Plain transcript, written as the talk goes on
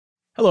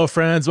Hello,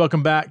 friends.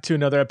 Welcome back to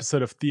another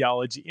episode of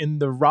Theology in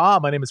the Raw.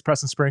 My name is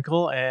Preston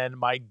Sprinkle, and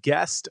my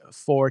guest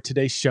for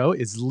today's show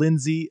is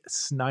Lindsey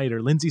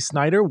Snyder. Lindsey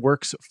Snyder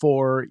works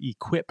for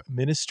Equip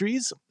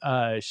Ministries.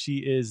 She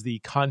is the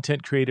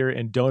content creator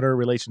and donor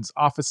relations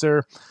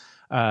officer.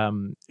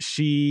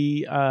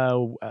 She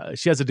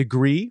has a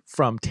degree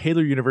from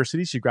Taylor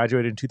University. She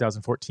graduated in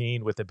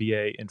 2014 with a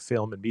BA in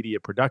film and media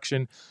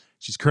production.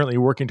 She's currently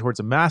working towards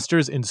a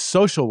master's in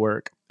social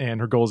work, and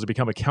her goal is to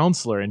become a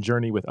counselor and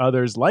journey with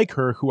others like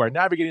her who are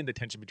navigating the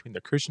tension between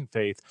their Christian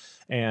faith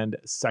and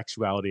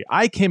sexuality.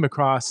 I came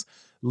across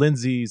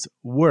Lindsey's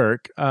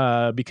work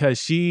because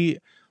she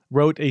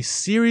wrote a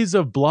series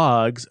of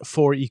blogs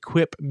for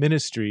Equip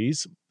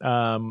Ministries.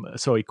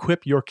 So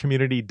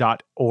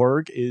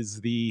equipyourcommunity.org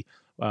is the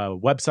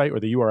website or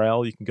the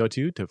URL you can go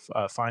to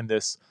find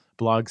this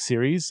blog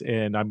series.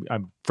 And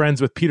I'm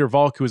friends with Peter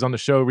Volk, who was on the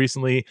show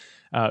recently,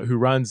 who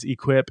runs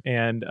Equip.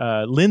 And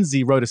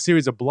Lindsey wrote a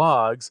series of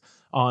blogs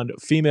on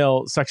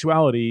female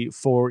sexuality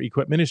for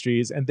Equip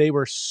Ministries, and they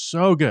were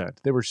so good.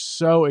 They were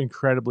so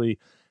incredibly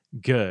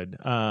good.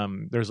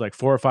 There's like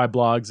 4 or 5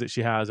 blogs that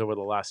she has over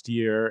the last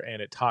year,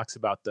 and it talks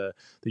about the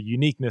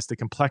uniqueness, the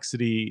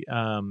complexity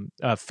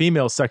of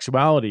female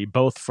sexuality,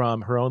 both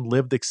from her own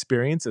lived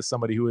experience as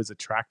somebody who is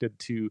attracted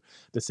to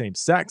the same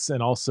sex,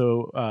 and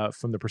also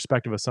from the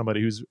perspective of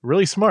somebody who's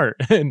really smart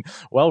and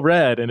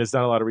well-read and has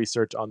done a lot of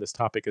research on this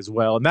topic as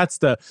well. And that's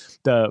the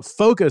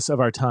focus of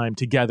our time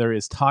together,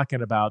 is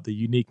talking about the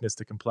uniqueness,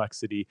 the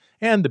complexity,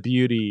 and the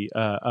beauty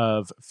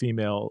of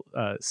female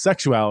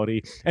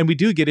sexuality. And we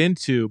do get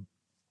into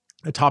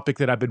a topic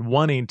that I've been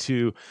wanting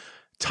to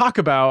talk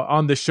about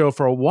on this show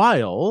for a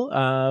while.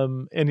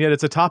 And yet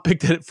it's a topic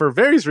that, for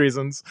various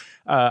reasons,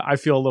 I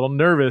feel a little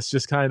nervous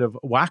just kind of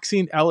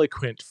waxing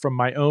eloquent from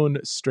my own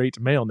straight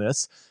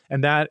maleness.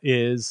 And that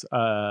is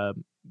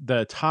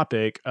the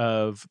topic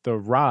of the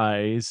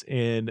rise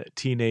in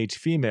teenage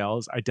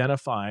females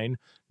identifying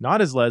not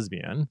as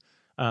lesbian,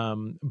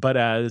 but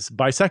as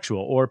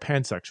bisexual or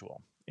pansexual.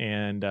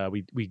 And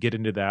we get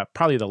into that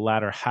probably the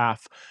latter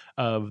half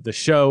of the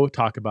show,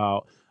 talk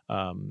about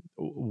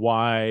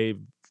why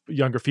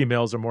younger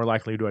females are more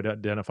likely to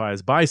identify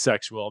as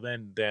bisexual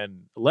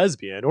than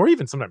lesbian, or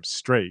even sometimes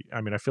straight.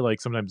 I mean, I feel like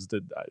sometimes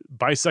the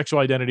bisexual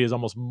identity is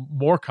almost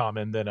more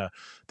common than a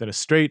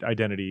straight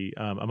identity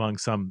among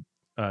some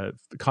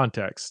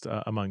context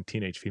among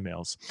teenage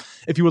females.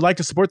 If you would like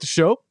to support the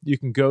show, you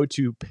can go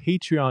to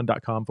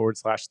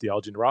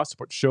patreon.com/Theology in the Raw.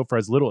 Support the show for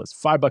as little as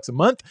 $5 a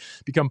month.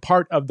 Become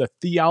part of the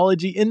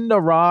Theology in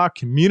the Raw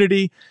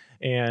community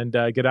and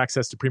get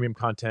access to premium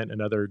content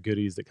and other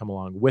goodies that come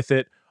along with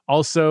it.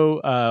 Also,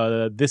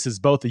 this is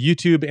both a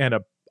YouTube and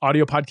a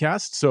audio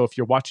podcast. So if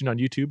you're watching on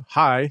YouTube,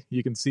 hi,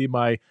 you can see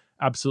my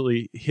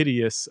absolutely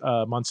hideous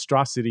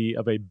monstrosity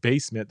of a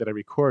basement that I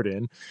record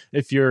in.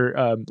 If you're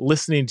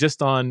listening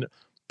just on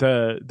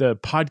the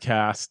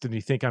podcast and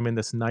you think I'm in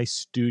this nice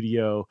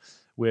studio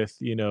with,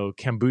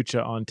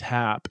 kombucha on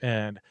tap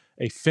and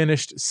a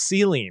finished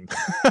ceiling,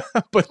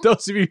 but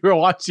those of you who are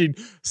watching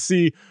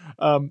see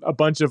a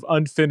bunch of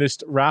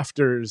unfinished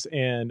rafters.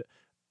 And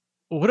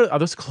what are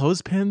those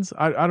clothespins?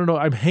 I don't know.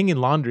 I'm hanging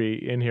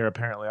laundry in here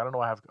apparently. I don't know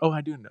why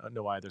I do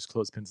know why there's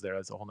clothespins there.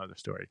 That's a whole nother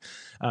story.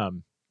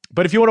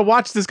 But if you want to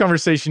watch this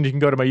conversation, you can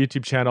go to my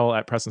YouTube channel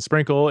at Preston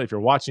Sprinkle. If you're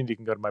watching, you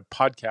can go to my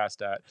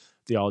podcast at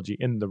Theology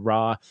in the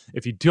Raw.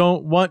 If you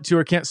don't want to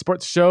or can't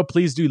support the show,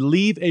 please do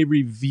leave a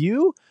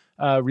review.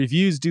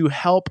 Reviews do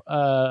help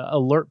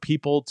alert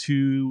people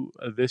to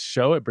this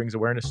show. It brings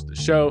awareness to the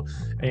show.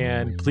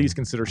 And please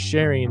consider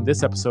sharing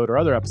this episode or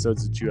other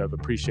episodes that you have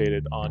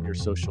appreciated on your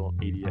social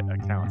media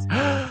accounts.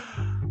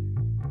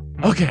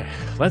 Okay,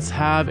 let's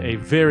have a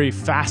very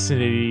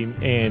fascinating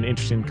and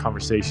interesting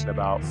conversation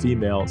about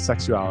female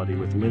sexuality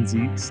with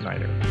Lindsey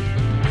Snyder.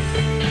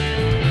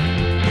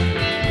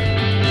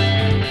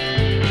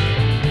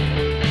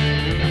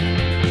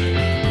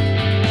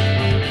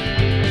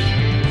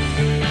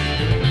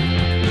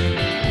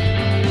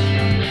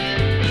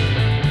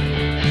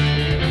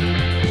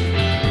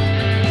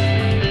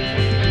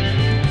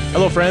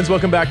 Hello, friends.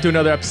 Welcome back to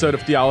another episode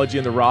of Theology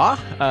in the Raw.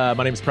 My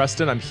name is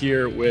Preston. I'm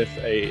here with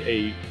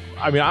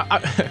I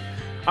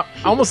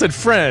almost said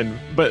friend,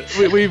 but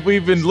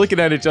we've been looking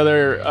at each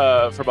other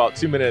for about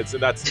 2 minutes,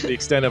 and that's the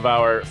extent of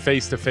our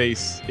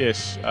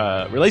face-to-face-ish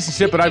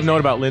relationship. But I've known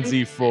about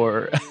Lindsey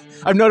for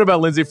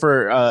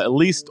at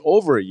least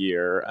over a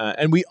year,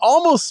 and we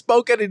almost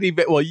spoke at an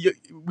event. Well,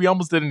 we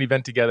almost did an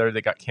event together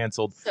that got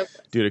canceled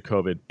due to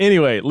COVID.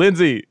 Anyway,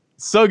 Lindsey,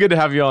 so good to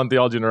have you on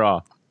Theology in the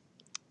Raw.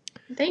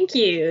 Thank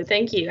you.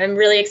 I'm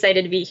really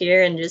excited to be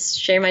here and just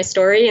share my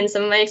story and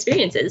some of my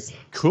experiences.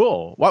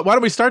 Cool. Why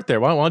don't we start there?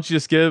 Why don't you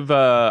just give,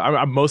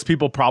 most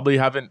people probably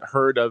haven't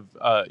heard of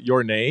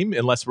your name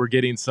unless we're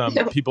getting some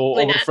people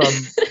over from,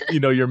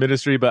 your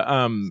ministry. But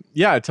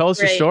tell us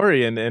your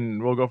story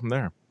and we'll go from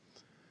there.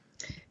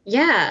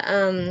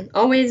 Yeah.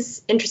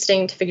 Always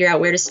interesting to figure out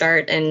where to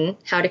start and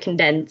how to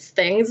condense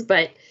things.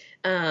 But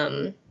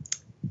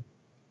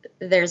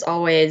there's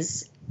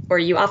always, or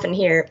you often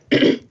hear,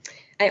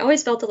 I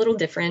always felt a little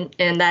different,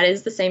 and that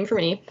is the same for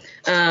me,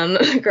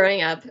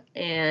 growing up,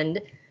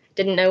 and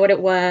didn't know what it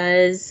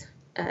was.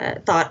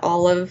 Thought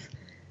all of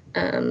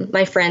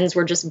my friends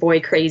were just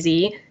boy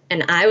crazy,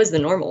 and I was the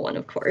normal one,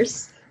 of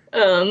course.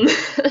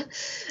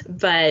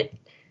 But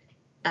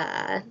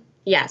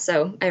yeah,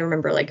 so I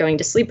remember like going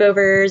to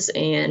sleepovers,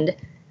 and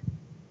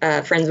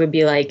friends would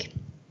be like,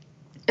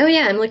 "Oh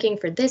yeah, I'm looking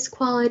for this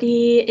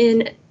quality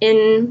in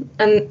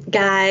a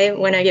guy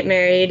when I get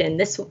married, and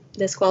this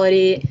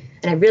quality,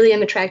 and I really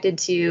am attracted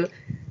to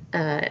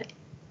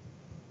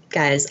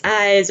guys'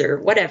 eyes or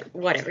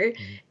whatever."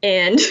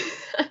 And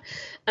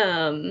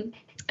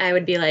I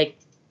would be like,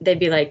 they'd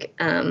be like,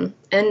 and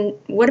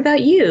what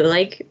about you?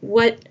 Like,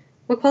 what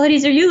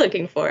qualities are you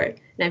looking for? And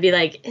I'd be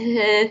like,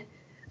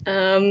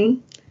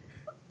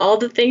 all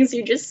the things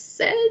you just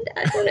said.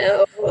 I don't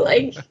know.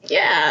 Like,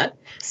 yeah.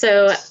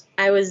 So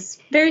I was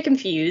very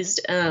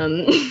confused.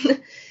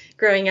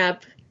 Growing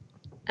up,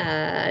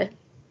 I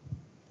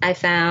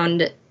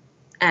found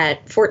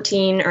at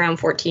 14, around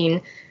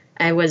 14,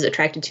 I was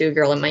attracted to a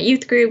girl in my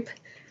youth group.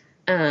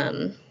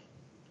 And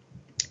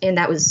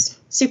that was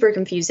super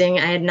confusing.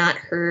 I had not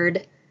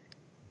heard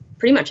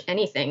pretty much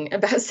anything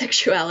about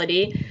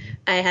sexuality.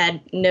 I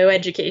had no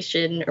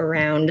education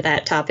around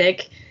that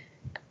topic,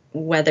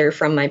 whether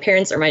from my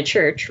parents or my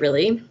church,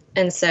 really.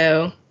 And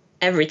so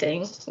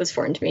everything was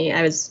foreign to me.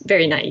 I was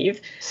very naive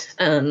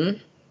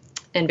and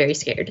very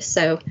scared.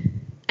 So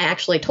I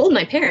actually told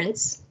my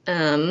parents,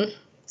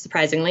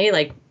 surprisingly,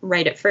 like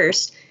right at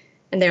first,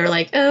 and they were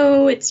like,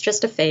 "Oh, it's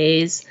just a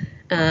phase."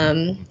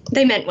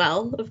 They meant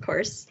well, of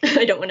course.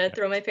 I don't want to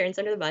throw my parents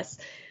under the bus.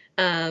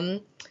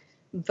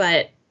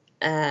 But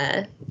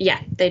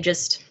yeah, they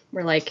just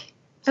were like,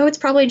 "Oh, it's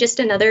probably just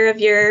another of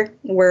your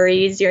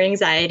worries, your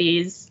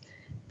anxieties,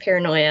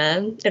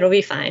 paranoia. It'll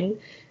be fine."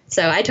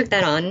 So I took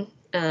that on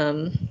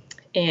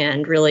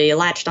and really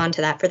latched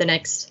onto that for the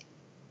next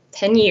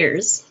 10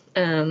 years.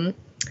 And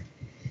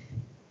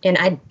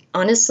I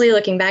honestly,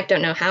 looking back,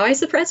 don't know how I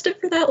suppressed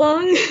it for that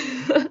long.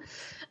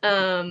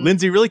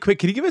 Lindsey, really quick,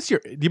 do you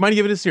mind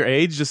giving us your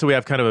age just so we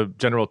have kind of a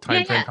general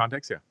time frame Yeah.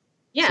 context?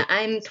 Yeah, So,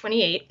 I'm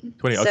 28.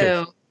 20,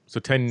 okay. So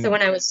 10. So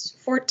when I was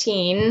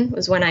 14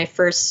 was when I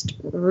first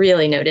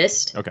really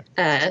noticed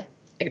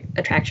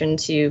attraction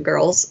to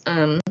girls.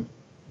 And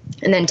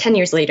then 10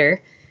 years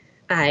later,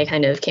 I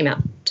kind of came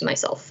out to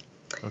myself,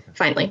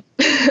 finally.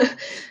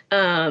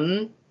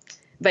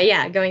 But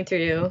yeah, going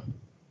through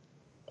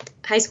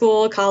high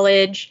school,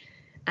 college,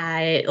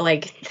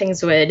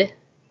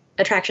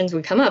 attractions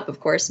would come up, of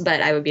course,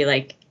 but I would be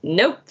like,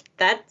 nope,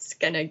 that's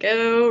gonna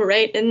go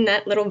right in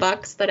that little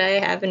box that I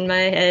have in my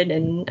head,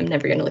 and I'm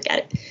never gonna look at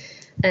it,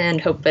 and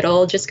hope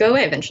it'll just go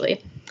away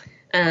eventually.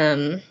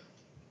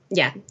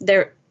 Yeah,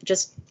 they're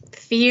just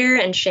fear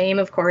and shame,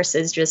 of course,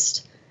 is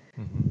just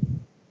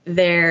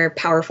they're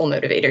powerful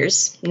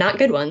motivators. Not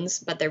good ones,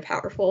 but they're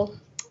powerful.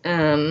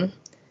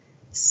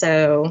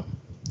 So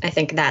I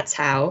think that's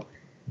how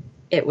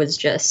it was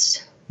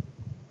just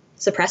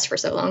suppressed for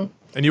so long.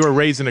 And you were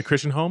raised in a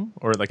Christian home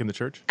or like in the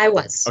church? I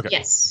was. Okay.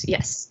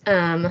 Yes.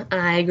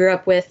 I grew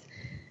up with,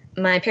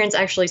 my parents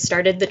actually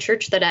started the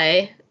church that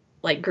I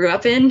grew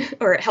up in,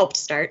 or helped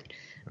start.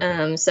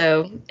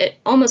 So it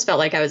almost felt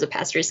like I was a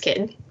pastor's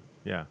kid.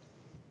 Yeah.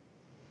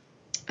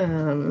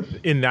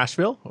 In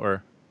Nashville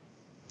or?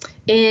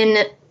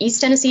 In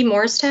East Tennessee,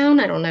 Morristown.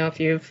 I don't know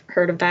if you've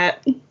heard of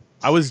that.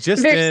 I was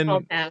just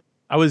small town.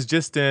 I was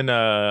just in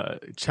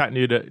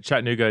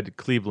Chattanooga,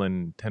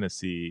 Cleveland,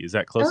 Tennessee. Is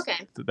that close?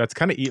 Okay. That's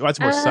kind of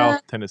that's more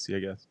South Tennessee, I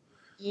guess.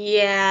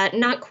 Yeah,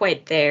 not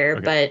quite there,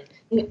 but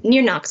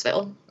near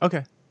Knoxville.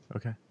 Okay.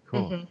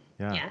 Cool. Mm-hmm.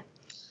 Yeah.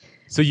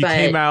 So you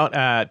came out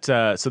at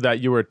so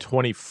that you were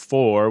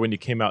 24 when you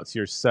came out to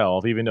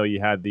yourself, even though you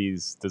had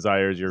these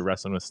desires, you're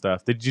wrestling with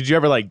stuff. Did you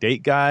ever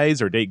date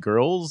guys or date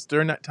girls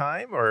during that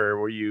time, or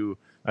were you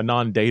a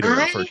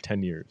non-dater for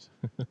 10 years?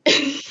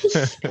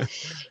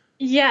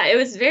 Yeah, it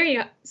was very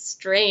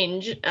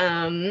strange.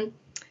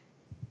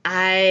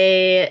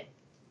 I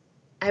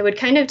would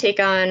kind of take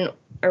on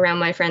around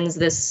my friends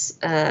this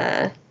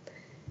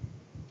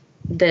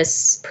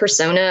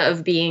persona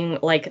of being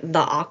like the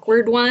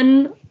awkward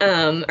one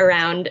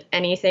around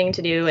anything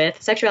to do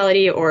with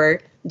sexuality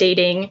or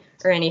dating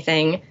or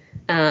anything.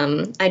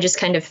 I just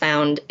kind of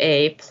found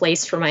a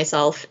place for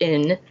myself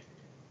in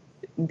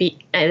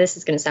this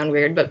is going to sound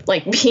weird, but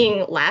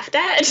being laughed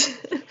at.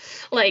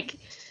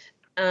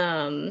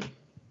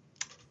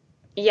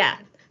 Yeah,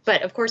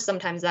 but of course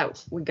sometimes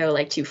that would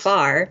go too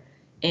far,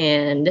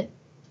 and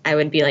I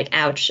would be like,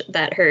 ouch,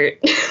 that hurt.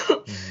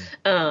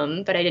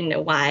 But I didn't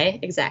know why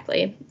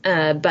exactly.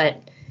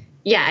 But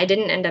yeah, I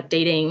didn't end up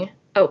dating.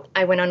 Oh,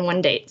 I went on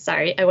one date.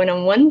 Sorry. I went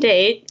on one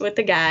date with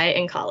a guy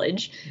in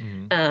college.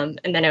 And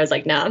then I was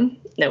like, nah,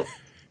 no.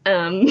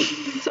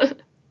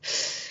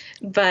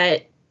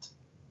 But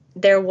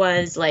there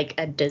was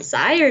a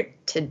desire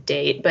to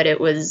date, but it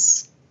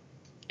was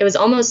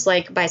almost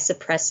like by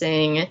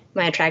suppressing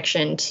my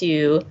attraction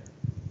to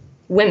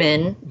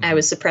women, I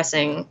was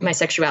suppressing my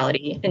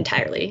sexuality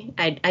entirely.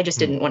 I just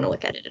didn't want to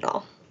look at it at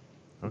all.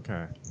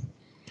 Okay.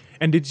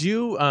 And did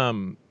you,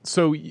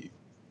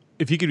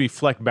 if you could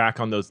reflect back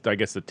on those, I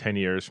guess the 10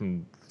 years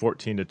from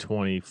 14 to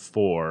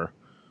 24,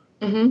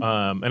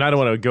 Mm-hmm. and I don't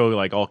want to go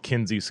like all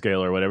Kinsey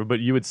scale or whatever,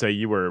 but you would say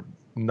you were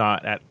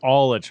not at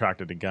all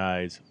attracted to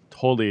guys,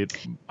 totally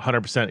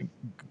 100%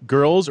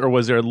 girls, or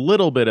was there a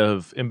little bit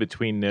of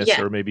in-betweenness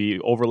Yeah. or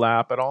maybe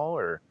overlap at all,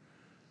 or?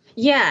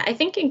 Yeah, I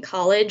think in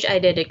college I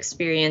did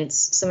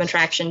experience some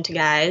attraction to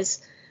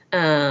guys,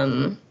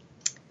 um,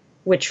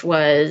 which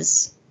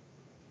was,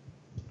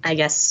 I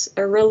guess,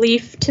 a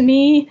relief to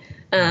me.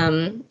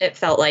 It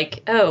felt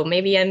like, oh,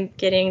 maybe I'm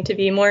getting to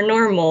be more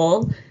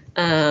normal.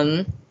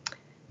 Um,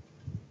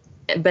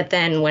 but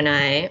then when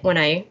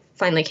I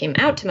finally came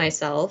out to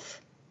myself,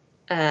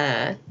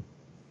 uh,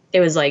 it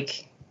was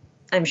like,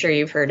 I'm sure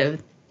you've heard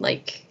of,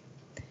 like,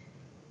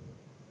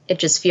 it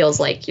just feels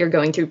like you're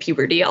going through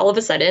puberty all of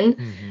a sudden.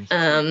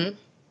 Mm-hmm.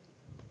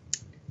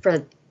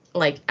 For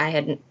like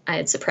I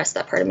had suppressed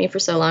that part of me for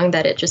so long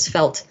that it just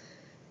felt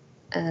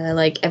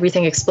like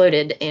everything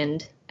exploded,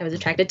 and I was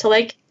attracted to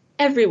like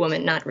every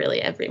woman, not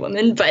really every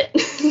woman, but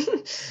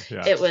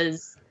Yeah. it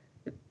was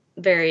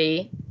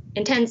very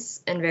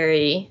intense and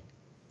very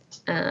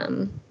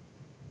kind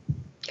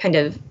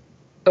of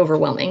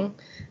overwhelming.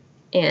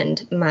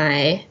 And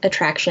my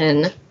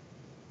attraction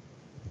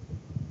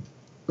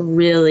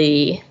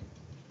really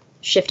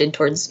shifted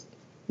towards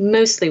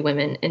mostly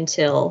women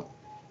until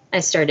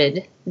I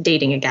started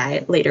dating a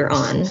guy later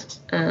on,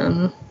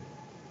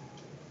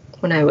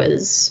 when I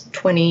was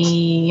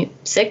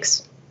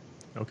 26.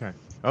 Okay.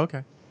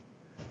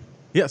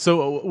 Yeah.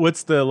 So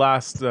what's the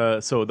last?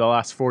 So the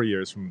last 4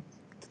 years from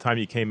the time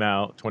you came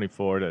out,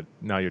 24, to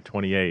now you're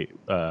 28.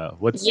 Yeah.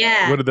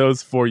 What are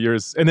those 4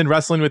 years? And then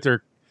wrestling with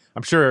your,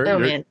 I'm sure Oh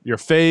man. your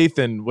faith,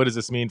 and what does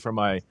this mean for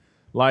my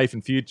life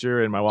and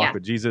future and my walk Yeah.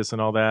 with Jesus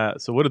and all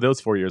that. So what do those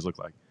 4 years look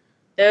like?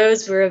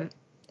 Those were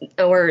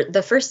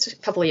the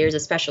first couple of years,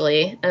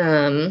 especially,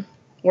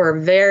 were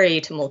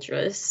very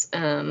tumultuous.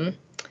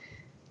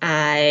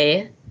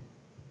 I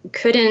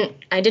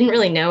didn't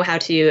really know how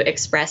to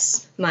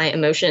express my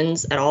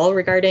emotions at all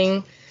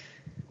regarding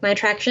my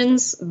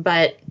attractions,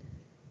 but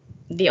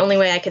the only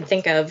way I could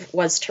think of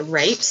was to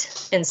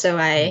write. And so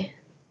I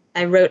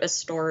wrote a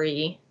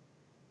story.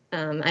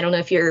 I don't know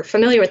if you're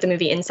familiar with the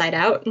movie Inside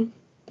Out.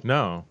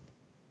 No.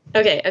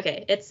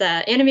 Okay. It's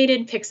an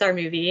animated Pixar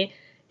movie,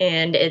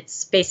 and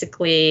it's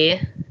basically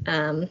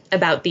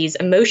about these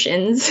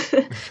emotions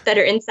that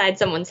are inside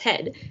someone's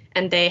head,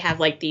 and they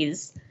have like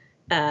these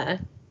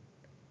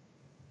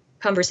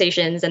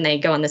conversations, and they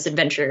go on this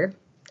adventure.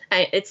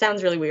 It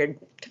sounds really weird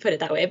to put it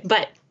that way,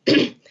 but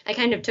I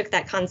kind of took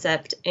that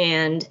concept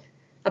and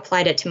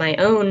applied it to my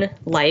own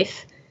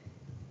life,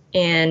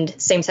 and my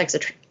same-sex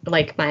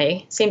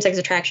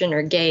attraction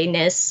or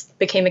gayness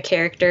became a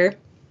character.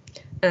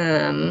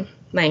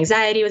 My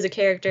anxiety was a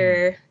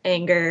character,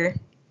 anger,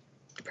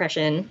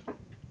 depression,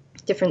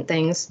 different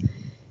things.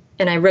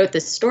 And I wrote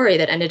this story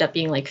that ended up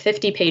being like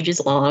 50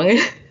 pages long,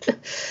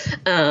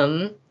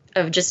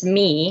 of just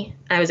me.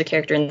 I was a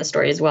character in the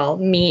story as well,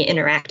 me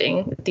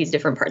interacting with these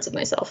different parts of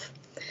myself.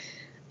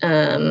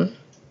 And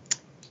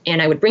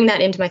I would bring that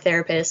into my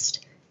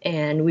therapist,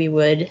 and I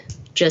would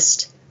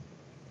just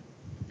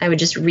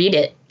read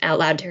it out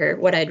loud to her,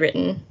 what I'd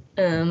written.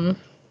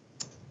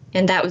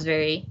 And that was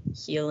very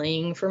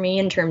healing for me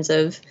in terms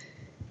of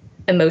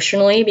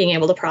emotionally being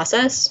able to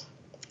process.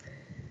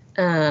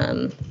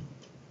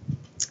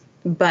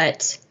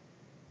 But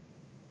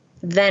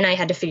then I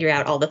had to figure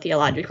out all the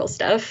theological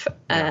stuff.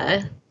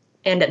 And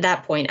at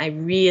that point, I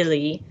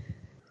really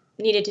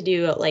needed to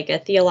do like a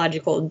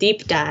theological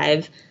deep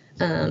dive.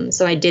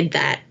 So I did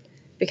that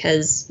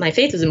because my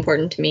faith was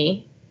important to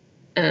me.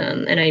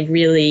 And I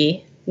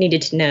really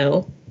needed to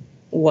know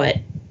what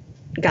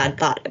God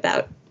thought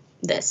about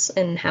this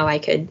and how I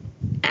could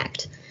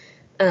act.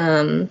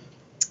 And,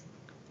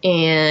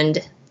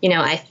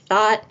 I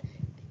thought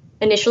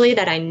initially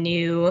that I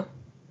knew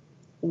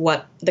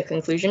what the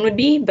conclusion would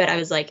be, but I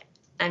was like,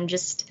 I'm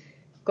just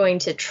going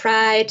to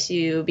try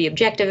to be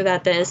objective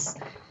about this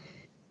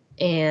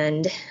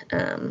and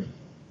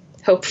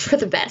hope for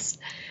the best.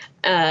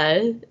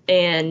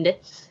 And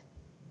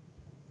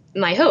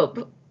my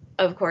hope,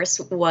 of course,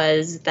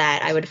 was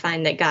that I would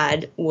find that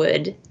God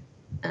would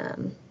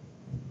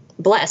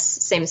bless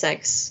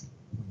same-sex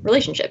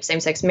relationships,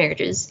 same-sex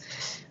marriages.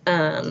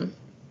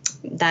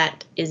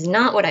 That is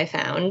not what I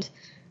found.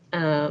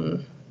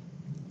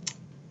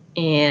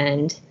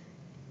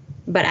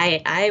 But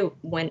I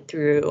went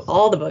through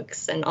all the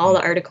books and all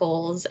the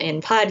articles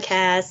and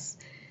podcasts,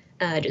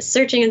 just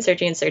searching and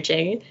searching and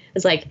searching. It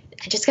was like,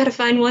 I just got to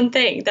find one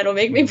thing that'll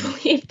make me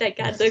believe that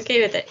God's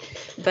okay with it.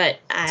 But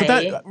So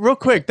that, real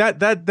quick,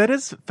 that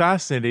is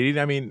fascinating.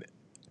 I mean,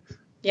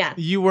 yeah,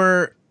 you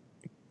were,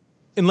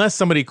 unless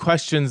somebody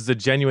questions the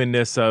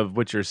genuineness of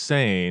what you're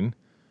saying,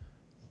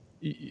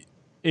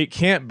 it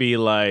can't be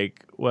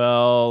like,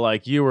 well,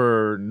 like you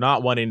were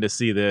not wanting to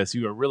see this.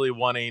 You were really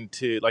wanting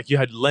to, like you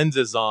had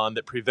lenses on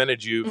that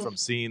prevented you from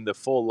seeing the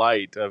full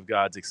light of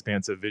God's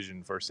expansive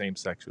vision for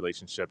same-sex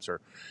relationships,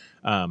 or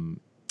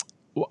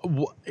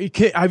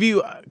Have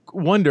you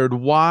wondered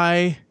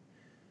why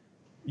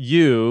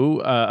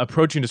you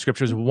approaching the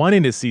scriptures,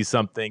 wanting to see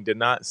something, did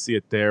not see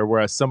it there,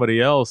 whereas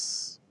somebody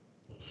else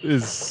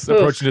is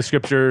approaching the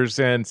scriptures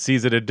and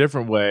sees it a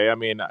different way? I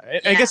mean,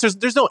 I guess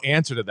there's no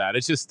answer to that.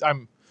 It's just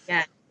I'm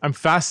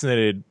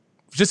fascinated,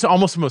 just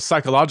almost from a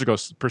psychological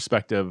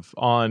perspective,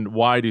 on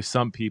why do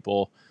some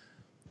people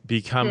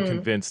become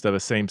convinced of a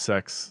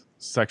same-sex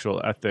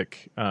sexual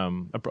ethic, a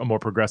more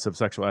progressive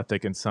sexual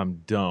ethic, and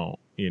some don't.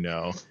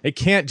 It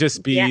can't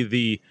just be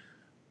the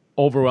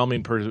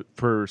overwhelming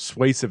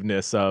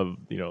persuasiveness of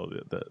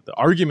the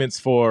arguments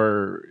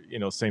for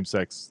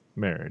same-sex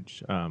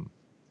marriage.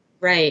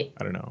 Right.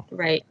 I don't know.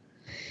 Right.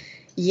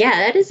 Yeah,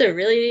 that is a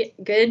really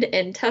good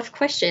and tough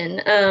question.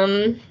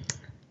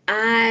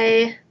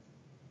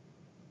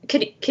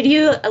 Could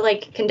you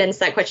condense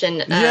that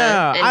question?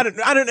 I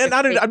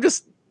don't. I'm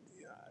just.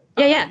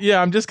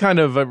 Yeah. I'm just kind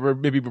of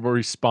maybe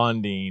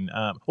responding.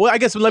 Well, I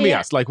guess let me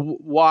ask,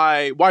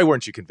 why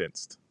weren't you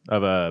convinced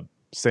of an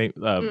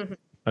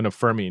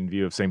affirming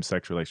view of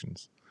same-sex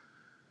relations?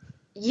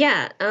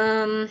 Yeah.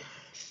 I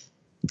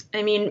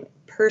mean,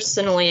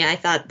 personally, I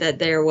thought that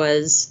there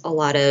was a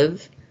lot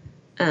of,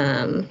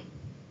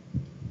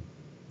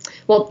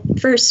 well,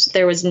 first,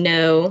 there was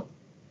no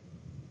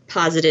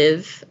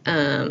positive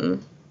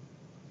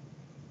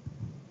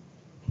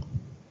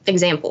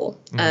example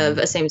of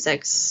a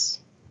same-sex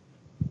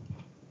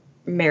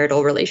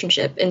marital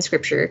relationship in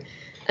Scripture.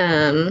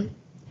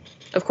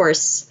 Of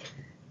course,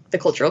 the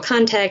cultural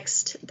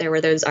context, there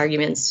were those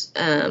arguments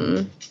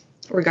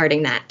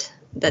regarding that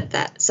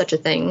such a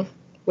thing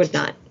would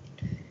not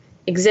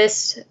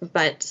exist,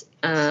 but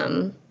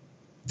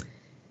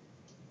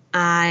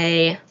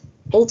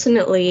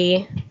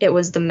ultimately it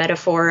was the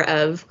metaphor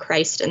of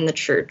Christ and the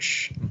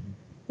church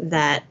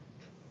that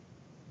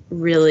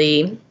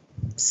really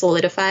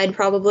solidified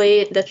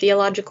probably the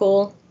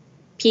theological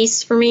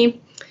piece for me.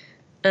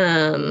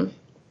 And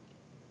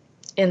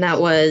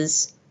that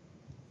was,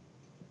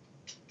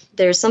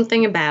 there's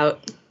something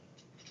about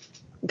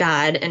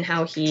God and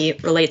how he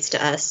relates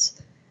to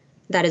us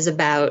that is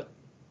about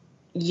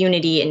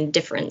unity and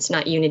difference,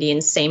 not unity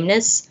and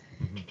sameness.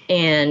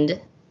 And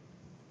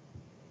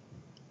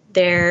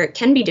there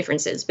can be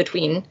differences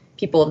between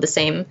people of the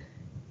same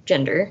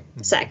gender,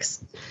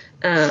 sex.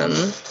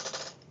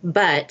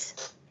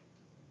 But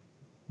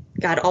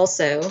God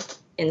also,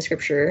 in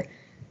Scripture,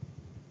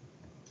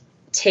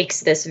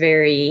 takes this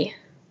very,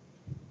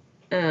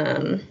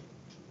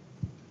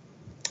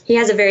 he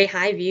has a very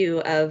high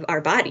view of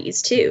our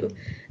bodies, too.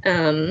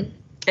 And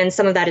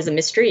some of that is a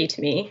mystery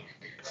to me.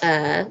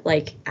 I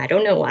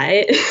don't know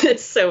why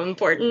it's so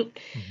important,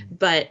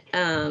 but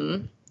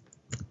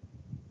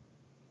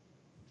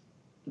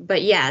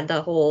yeah,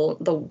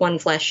 the one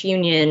flesh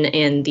union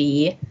and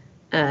the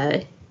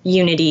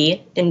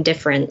unity in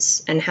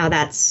difference, and how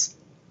that's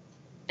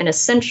an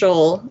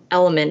essential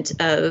element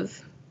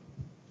of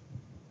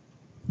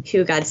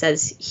who God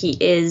says he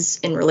is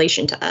in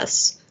relation to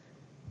us,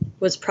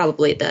 was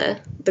probably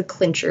the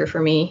clincher for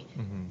me.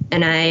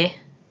 And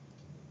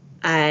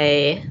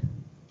I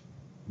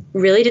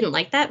really didn't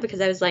like that,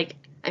 because I was like,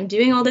 I'm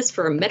doing all this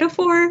for a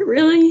metaphor,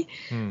 really?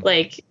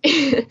 Like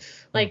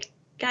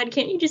God,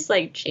 can't you just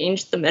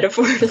change the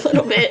metaphor a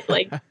little bit?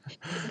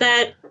 Is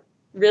that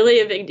really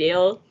a big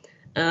deal?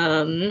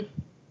 But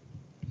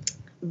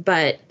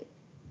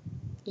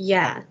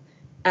yeah,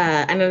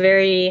 I'm a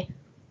very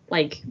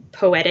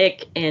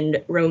poetic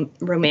and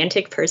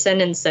romantic person,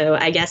 and so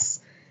I guess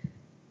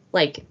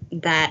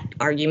that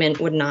argument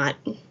would not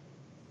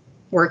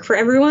work for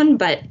everyone,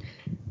 but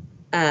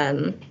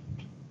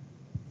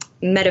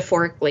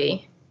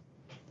metaphorically,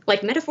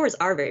 metaphors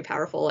are very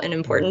powerful and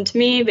important to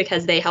me,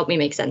 because they help me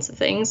make sense of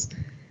things.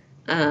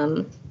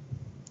 And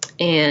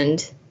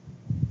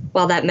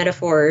while that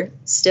metaphor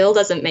still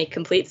doesn't make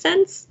complete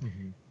sense,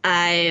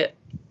 I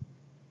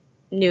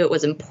knew it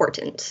was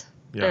important.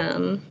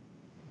 And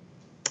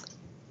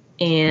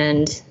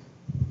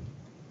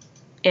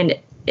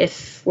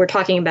if we're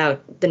talking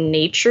about the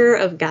nature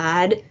of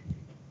God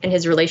and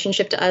his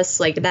relationship to us,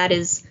 that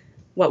is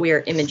what we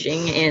are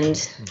imaging.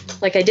 And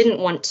I didn't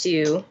want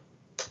to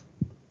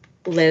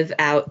live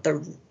out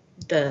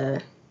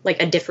the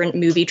a different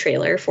movie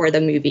trailer for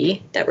the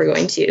movie that we're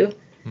going to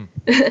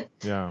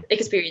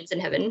experience in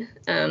heaven.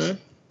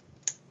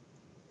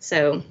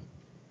 So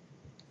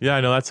yeah,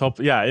 I know that's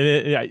helpful.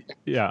 I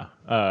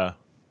didn't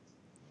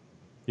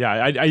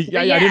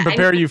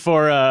prepare you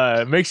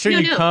for make sure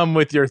you come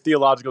with your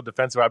theological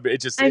defense.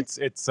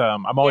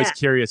 I'm always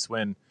curious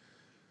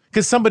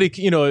because somebody,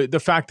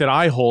 the fact that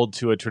I hold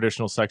to a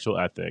traditional sexual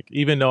ethic,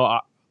 even though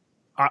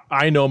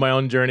I know my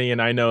own journey,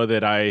 and I know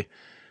that I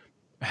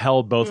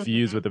held both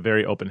views with a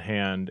very open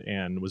hand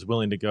and was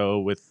willing to go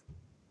with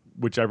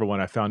whichever one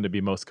I found to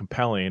be most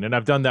compelling. And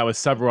I've done that with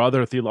several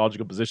other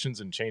theological positions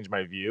and changed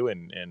my view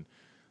and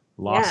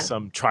lost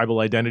some tribal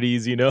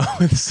identities,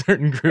 with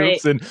certain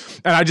groups. And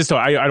I just don't,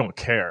 I don't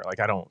care.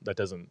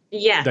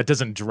 That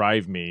doesn't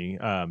drive me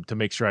to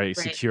make sure I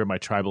secure my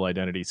tribal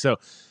identity. So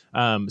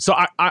So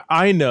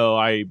I know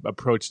I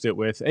approached it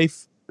with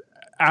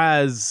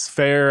as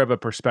fair of a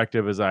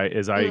perspective as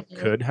I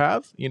could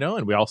have,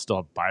 and we all still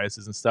have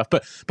biases and stuff,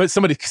 but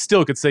somebody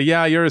still could say,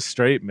 yeah, you're a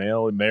straight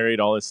male and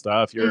married, all this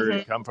stuff.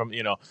 You come from,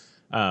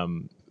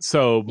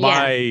 so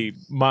Yeah.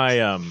 my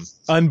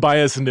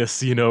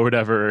unbiasedness,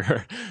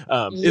 whatever,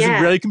 isn't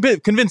Yeah. really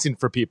convincing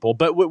for people.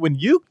 But when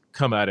you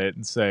come at it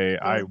and say,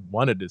 I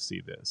wanted to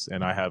see this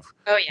and I have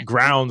Oh yeah.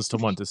 grounds to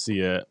want to see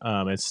it,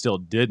 and still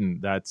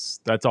didn't, that's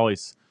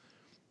always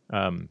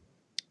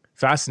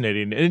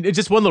fascinating. And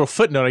just one little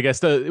footnote, I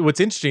guess, what's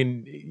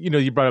interesting,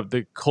 you brought up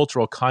the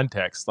cultural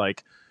context,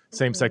 like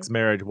same-sex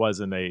marriage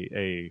wasn't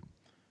a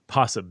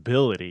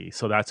possibility,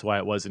 so that's why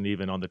it wasn't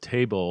even on the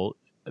table.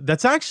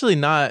 That's actually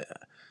not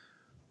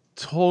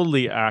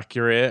totally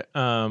accurate.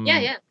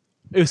 Yeah.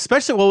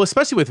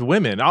 Especially with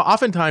women.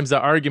 Oftentimes the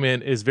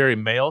argument is very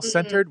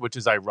male-centered, which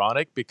is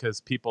ironic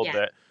because people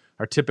that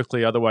are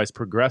typically otherwise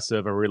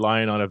progressive are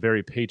relying on a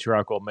very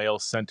patriarchal,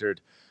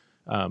 male-centered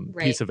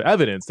piece of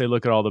evidence. They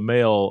look at all the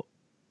male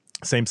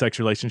same-sex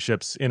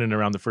relationships in and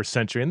around the first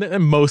century,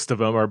 and most of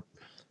them are,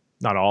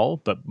 not all,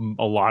 but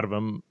a lot of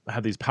them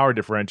have these power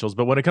differentials.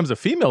 But when it comes to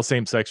female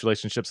same-sex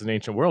relationships in the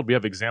ancient world, we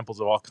have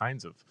examples of all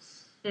kinds of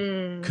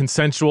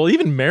consensual,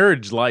 even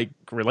marriage-like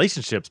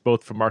relationships,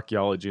 both from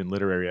archaeology and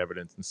literary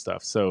evidence and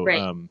stuff. So,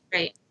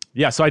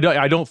 yeah. So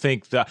I don't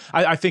think that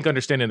I think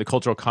understanding the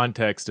cultural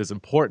context is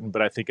important,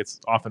 but I think it's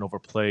often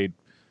overplayed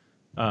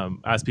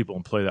as people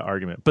employ that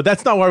argument. But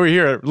that's not why we're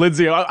here,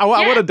 Lindsey. I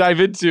want to dive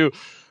into.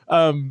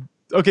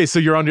 Okay, so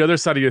you're on the other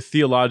side of your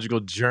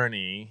theological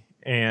journey.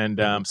 And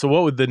so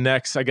what would the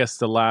next, I guess,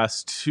 the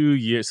last 2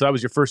 years, so that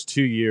was your first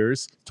 2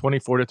 years,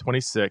 24 to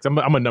 26. I'm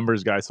a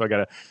numbers guy, so I got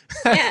to.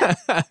 Yeah.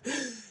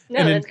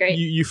 No, that's great.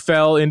 You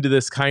fell into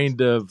this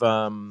kind of,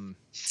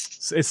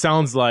 it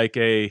sounds like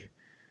a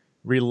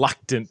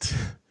reluctant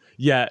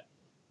yet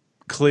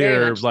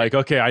clear, like,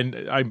 okay,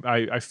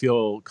 I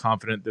feel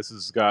confident this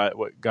is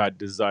what God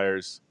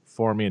desires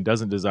for me and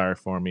doesn't desire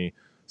for me.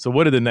 So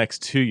what did the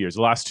next 2 years,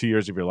 the last 2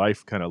 years of your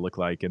life kind of look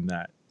like in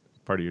that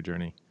part of your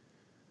journey?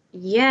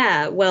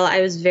 Yeah, well,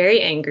 I was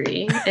very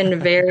angry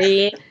and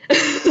very,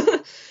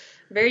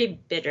 very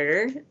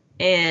bitter,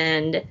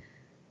 and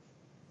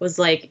was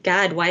like,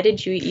 God, why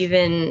did you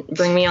even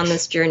bring me on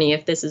this journey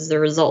if this is the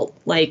result?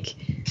 Like,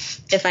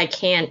 if I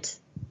can't,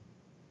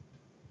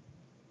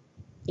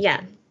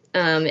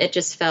 it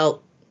just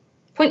felt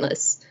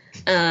pointless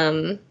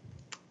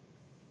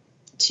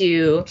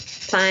to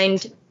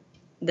find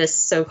this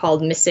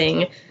so-called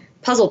missing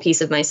puzzle piece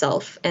of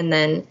myself, and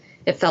then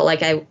it felt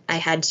like I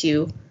had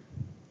to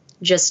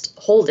just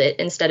hold it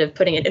instead of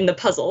putting it in the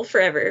puzzle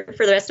forever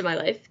for the rest of my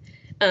life.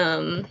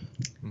 And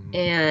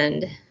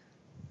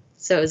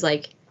so it was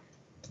like,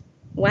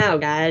 wow,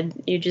 God,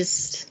 you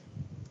just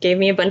gave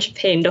me a bunch of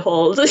pain to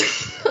hold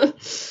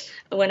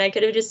when I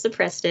could have just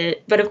suppressed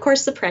it. But of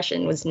course,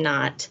 suppression was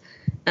not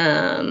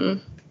a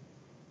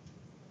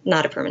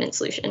permanent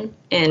solution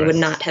and would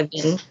not have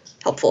been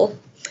helpful.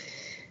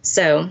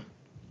 So,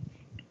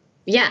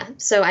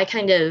 so I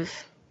kind of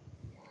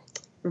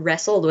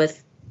wrestled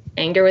with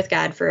anger with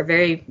God for a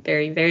very,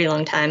 very, very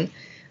long time.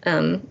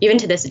 Even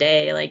to this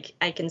day, like,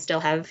 I can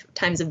still have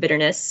times of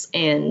bitterness,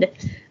 and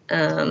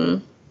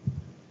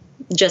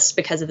just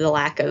because of the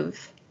lack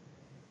of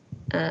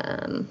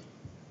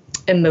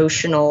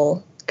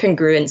emotional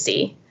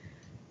congruency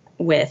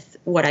with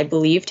what I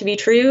believe to be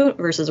true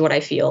versus what I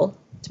feel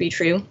to be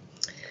true.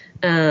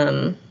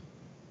 And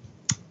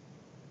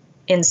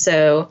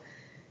so,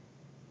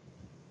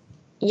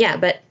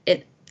 but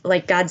it,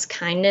 like, God's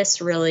kindness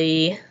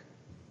really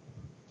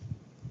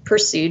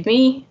pursued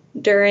me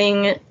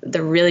during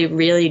the really,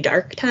 really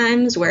dark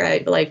times where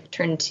I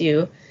turned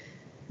to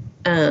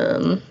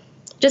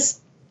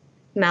just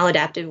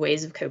maladaptive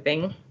ways of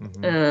coping.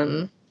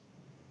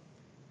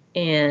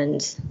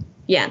 And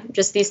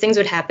just these things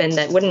would happen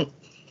that wouldn't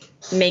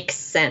make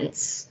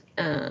sense.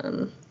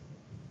 I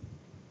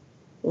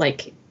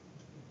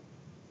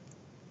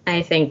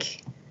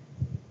think,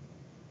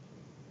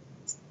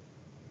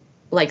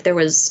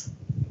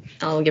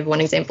 I'll give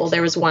one example.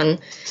 There was one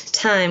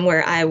time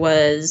where I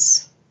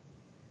was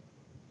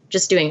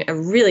just doing a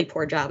really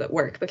poor job at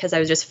work because I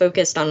was just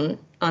focused on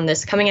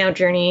this coming out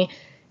journey,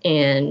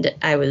 and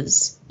I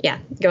was,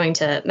 going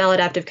to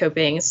maladaptive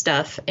coping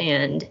stuff,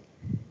 and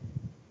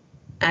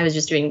I was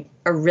just doing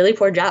a really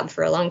poor job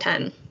for a long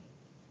time.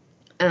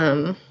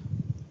 And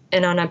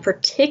on a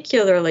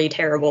particularly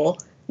terrible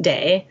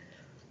day,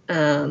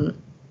 I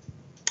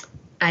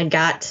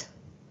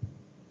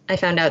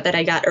found out that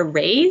I got a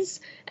raise,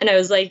 and I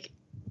was like,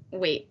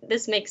 wait,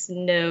 this makes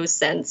no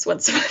sense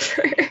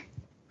whatsoever.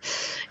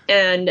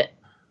 And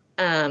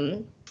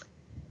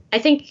I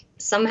think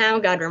somehow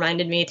God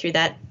reminded me through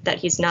that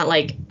he's not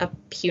like a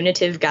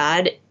punitive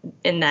God,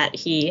 in that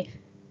he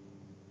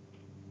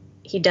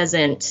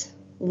doesn't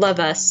love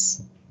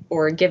us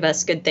or give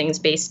us good things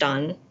based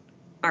on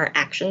our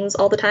actions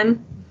all the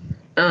time,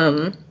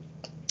 and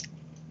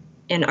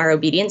our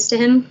obedience to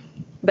him,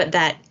 but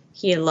that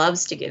he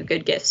loves to give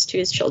good gifts to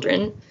his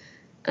children.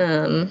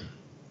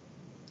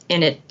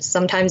 and it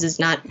sometimes is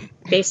not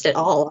based at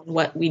all on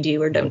what we do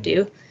or don't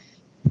do.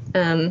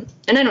 And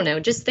I don't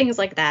know, just things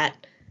like that,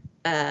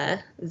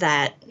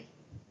 that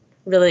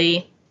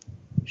really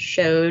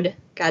showed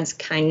God's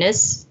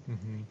kindness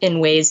in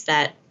ways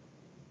that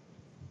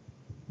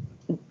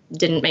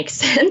didn't make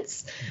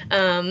sense.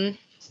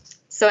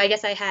 So I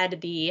guess I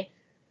had the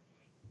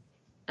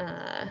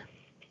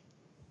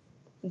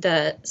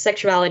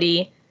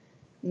sexuality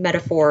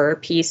metaphor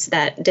piece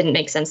that didn't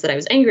make sense that I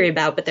was angry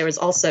about, but there was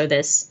also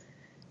this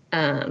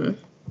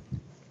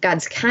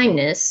God's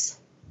kindness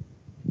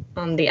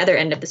on the other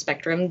end of the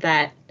spectrum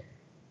that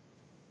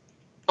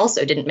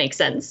also didn't make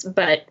sense,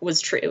 but was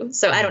true.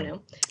 So I don't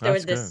know. There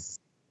was this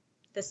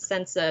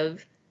sense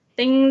of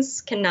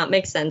things cannot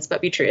make sense,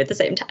 but be true at the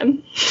same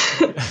time.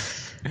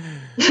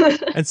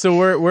 And so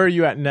where are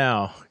you at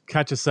now?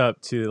 Catch us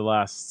up to the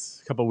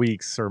last couple of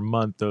weeks or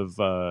month of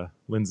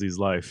Lindsey's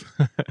life.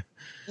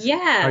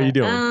 Yeah. How are you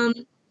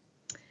doing?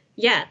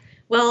 Yeah.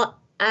 Well,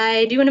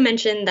 I do want to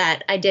mention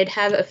that I did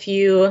have a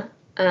few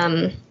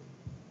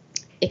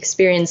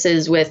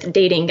experiences with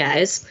dating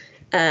guys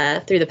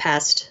through the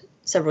past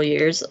several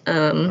years.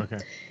 Okay.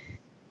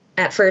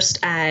 At first,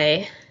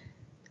 I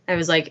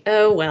was like,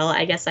 oh, well,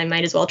 I guess I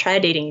might as well try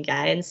dating a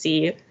guy and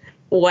see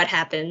what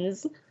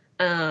happens.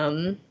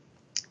 And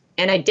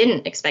I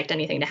didn't expect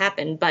anything to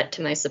happen, but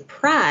to my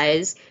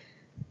surprise,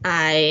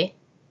 I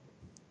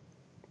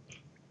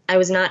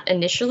was not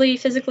initially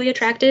physically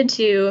attracted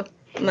to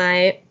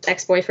my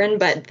ex-boyfriend,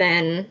 but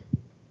then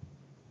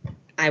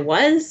I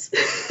was,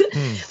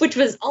 which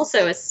was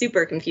also a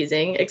super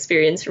confusing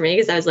experience for me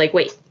because I was like,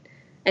 wait,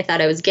 I thought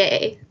I was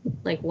gay.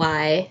 Like,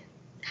 why?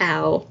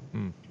 How?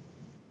 Am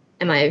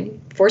I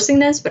forcing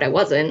this? But I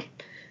wasn't.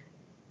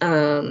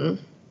 And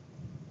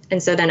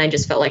so then I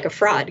just felt like a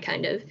fraud,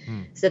 kind of.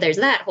 So there's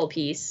that whole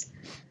piece.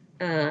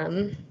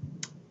 And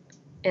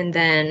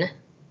then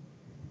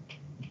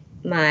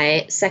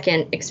my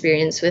second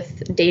experience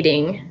with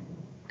dating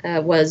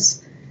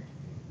was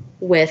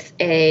with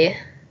a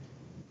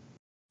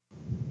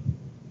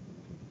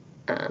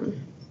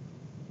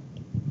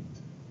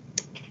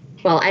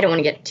well, I don't want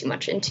to get too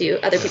much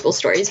into other people's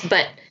stories,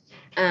 but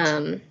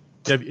yeah,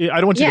 I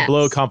don't want you to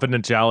blow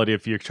confidentiality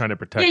if you're trying to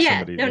protect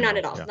somebody. No, not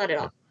at all. Not at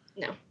all.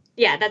 No.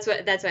 Yeah, that's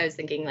what I was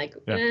thinking. Like,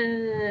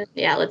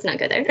 let's not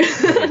go there.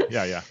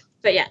 Yeah.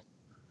 But yeah.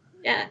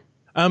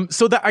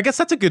 So I guess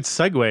that's a good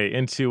segue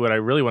into what I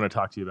really want to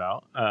talk to you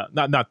about.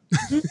 Not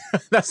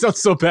that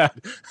sounds so bad.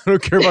 I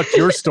don't care about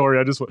your story.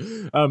 I just,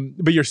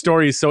 but your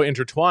story is so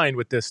intertwined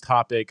with this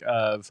topic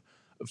of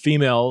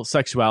female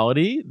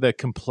sexuality, the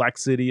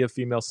complexity of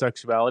female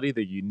sexuality,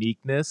 the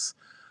uniqueness,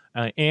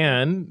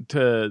 and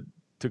to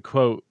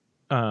quote,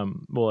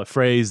 a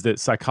phrase that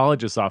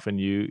psychologists often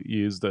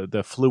use,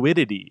 the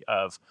fluidity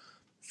of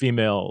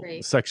female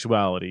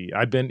sexuality.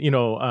 I've been,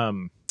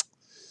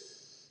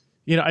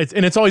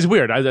 it's always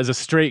weird as a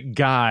straight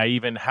guy,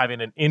 even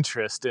having an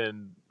interest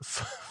in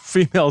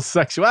female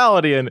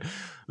sexuality and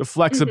the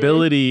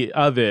flexibility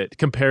of it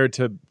compared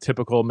to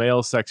typical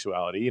male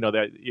sexuality.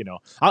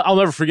 I'll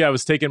never forget. I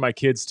was taking my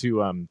kids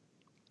to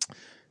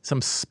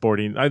some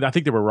sporting. I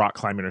think they were rock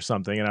climbing or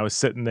something, and I was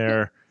sitting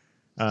there,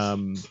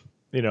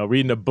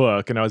 reading a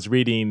book, and I was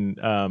reading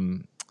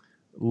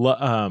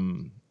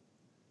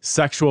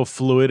Sexual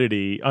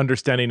Fluidity: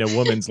 Understanding a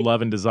Woman's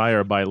Love and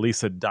Desire by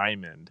Lisa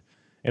Diamond.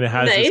 And it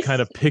has this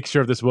kind of picture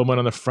of this woman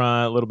on the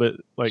front, a little bit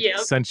like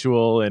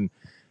sensual. And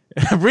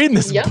I'm reading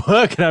this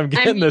book and I'm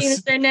getting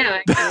this. Right now,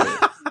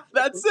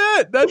 That's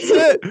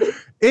it.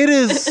 It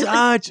is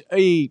such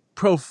a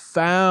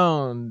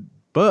profound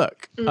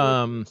book.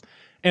 And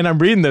I'm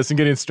reading this and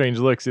getting strange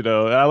looks, And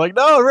I'm like,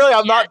 no, really,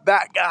 I'm not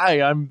that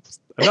guy. I'm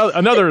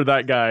another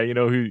that guy,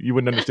 who you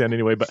wouldn't understand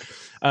anyway. But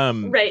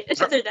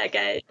another that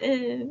guy.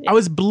 I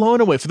was blown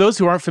away. For those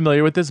who aren't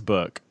familiar with this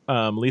book,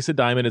 Lisa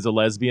Diamond is a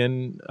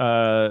lesbian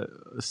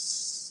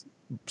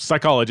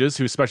psychologist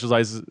who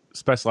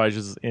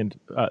specializes in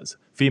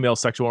female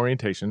sexual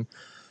orientation.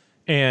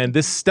 And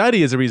this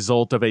study is a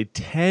result of a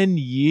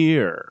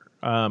 10-year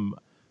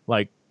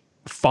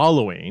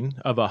following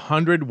of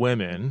 100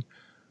 women.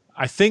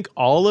 I think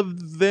all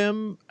of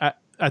them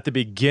at the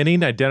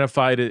beginning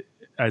identified it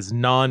as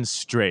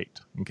non-straight.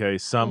 Okay.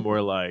 Some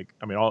were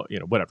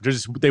whatever.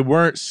 They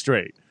weren't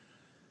straight.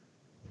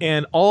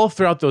 And all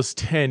throughout those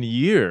 10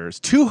 years,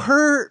 to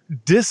her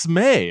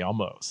dismay,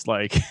 almost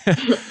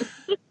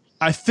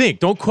I think,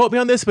 don't quote me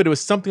on this, but it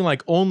was something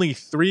like only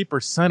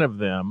 3% of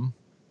them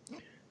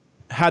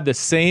had the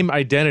same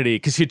identity,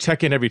 because she'd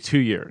check in every 2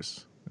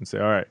 years and say,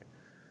 all right.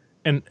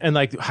 And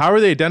how are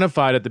they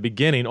identified at the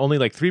beginning? Only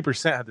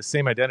 3% had the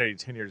same identity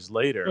 10 years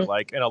later.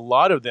 And a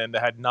lot of them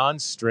that had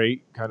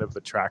non-straight kind of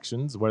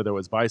attractions, whether it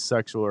was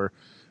bisexual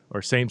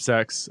or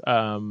same-sex,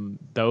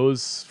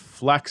 those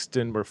flexed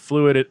and were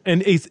fluid.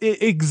 And it's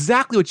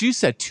exactly what you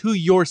said, to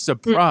your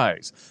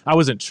surprise. I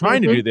wasn't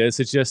trying to do this.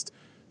 It's just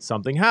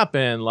something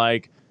happened.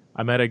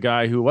 I met a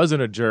guy who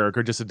wasn't a jerk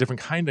or just a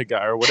different kind of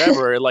guy or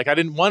whatever. I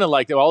didn't want to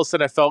all of a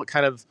sudden I felt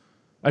kind of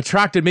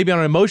attracted maybe on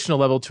an emotional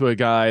level to a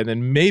guy, and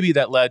then maybe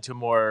that led to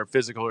more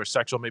physical or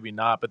sexual, maybe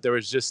not, but there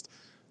was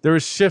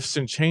shifts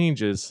and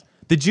changes.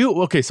 Did you,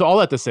 okay, so all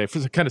that to say,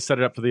 to kind of set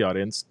it up for the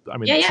audience, I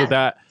mean, Yeah, so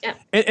that, yeah.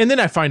 and then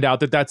I find out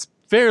that that's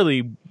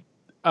fairly,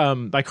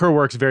 like her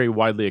work's very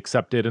widely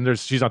accepted, and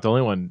she's not the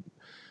only one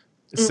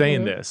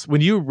saying this. When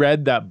you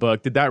read that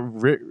book, does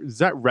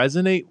that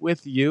resonate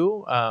with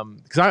you?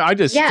 Because I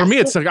just, for me,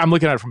 it's like I'm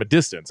looking at it from a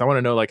distance. I want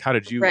to know, like, how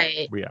did you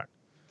react?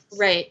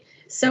 Right.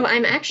 So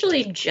I'm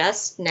actually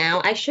just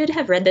now, I should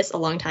have read this a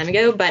long time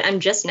ago, but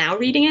I'm just now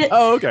reading it.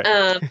 Oh, okay.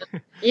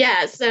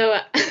 Yeah. So,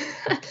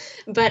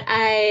 but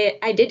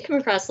I did come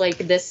across like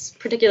this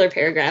particular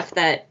paragraph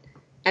that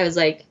I was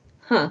like,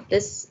 huh,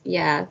 this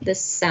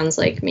sounds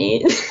like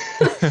me.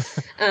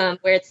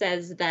 Where it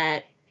says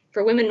that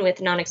for women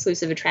with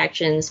non-exclusive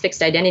attractions,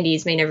 fixed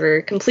identities may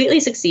never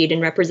completely succeed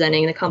in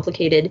representing the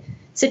complicated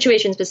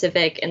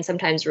situation-specific and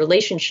sometimes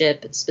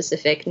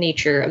relationship-specific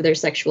nature of their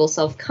sexual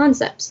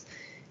self-concepts.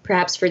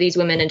 Perhaps for these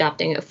women,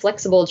 adopting a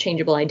flexible,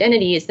 changeable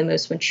identity is the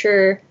most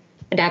mature,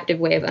 adaptive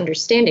way of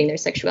understanding their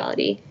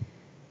sexuality.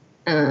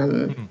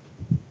 In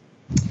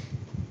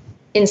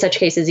such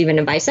cases, even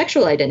a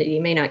bisexual identity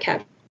may not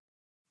capture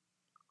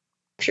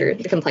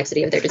the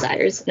complexity of their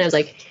desires. And I was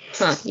like,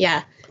 huh,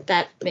 yeah,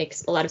 that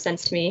makes a lot of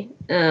sense to me.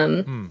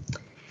 And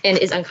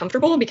is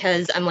uncomfortable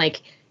because I'm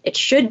like, it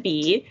should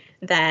be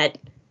that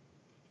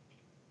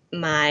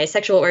my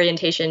sexual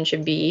orientation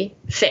should be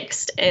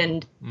fixed.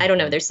 And I don't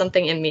know, there's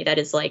something in me that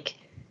is like,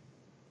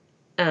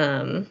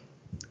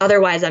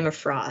 otherwise I'm a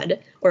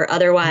fraud, or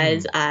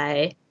otherwise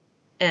I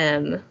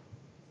am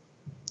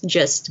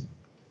just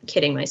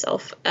kidding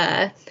myself.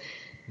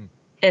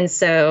 And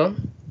so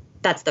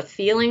that's the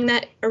feeling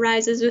that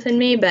arises within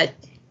me. But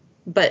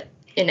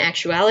in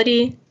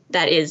actuality,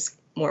 that is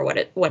more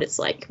what it's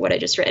like, what I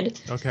just read.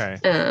 Okay.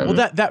 Well,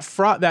 that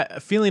fraud,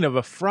 that feeling of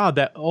a fraud,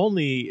 that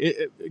only,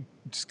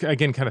 just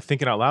again, kind of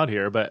thinking out loud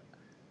here, but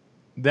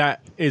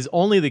that is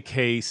only the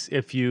case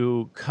if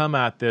you come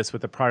at this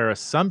with a prior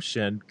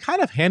assumption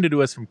kind of handed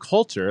to us from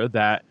culture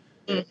that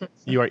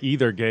you are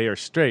either gay or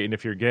straight. And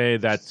if you're gay,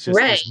 that's just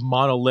this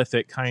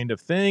monolithic kind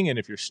of thing. And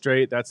if you're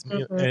straight, that's,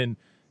 and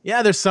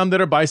yeah, there's some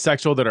that are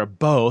bisexual that are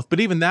both, but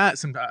even that,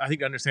 I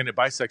think understand that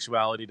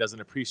bisexuality doesn't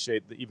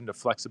appreciate even the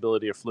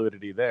flexibility or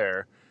fluidity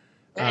there.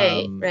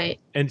 Right.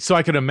 And so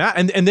I could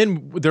imagine, and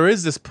then there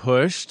is this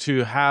push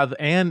to have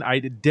an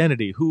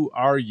identity. Who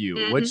are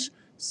you? Which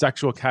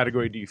sexual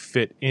category do you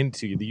fit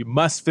into? You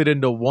must fit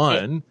into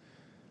one.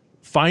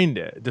 Find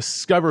it,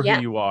 discover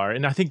who you are,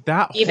 and I think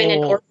that even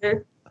in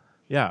order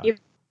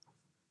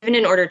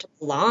to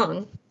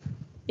belong.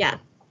 Yeah.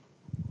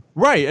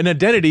 Right. An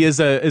identity is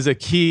a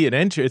key, an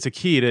entry. It's a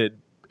key to,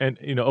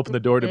 and open the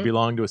door to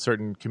belong to a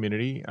certain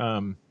community.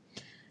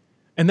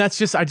 And that's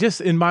just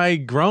in my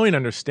growing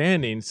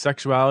understanding,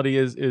 sexuality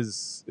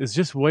is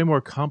just way more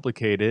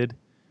complicated.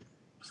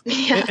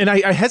 Yeah. And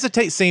I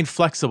hesitate saying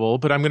flexible,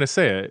 but I'm going to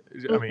say it.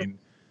 I mean,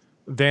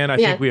 than I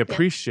think we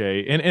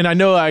appreciate. And I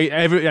know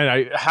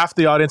half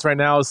the audience right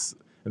now is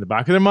in the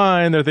back of their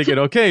mind. They're thinking,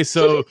 okay,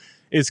 so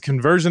is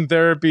conversion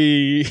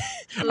therapy?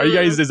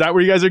 Is that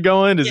where you guys are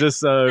going? Is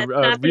this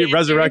a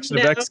resurrection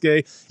of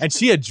ex-gay? And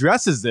she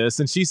addresses this,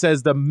 and she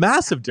says the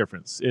massive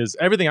difference is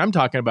everything I'm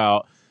talking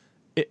about.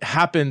 It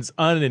happens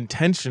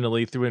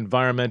unintentionally through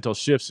environmental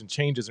shifts and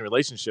changes in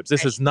relationships.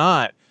 This is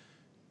not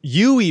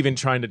you even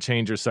trying to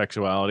change your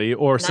sexuality,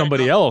 or not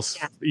somebody else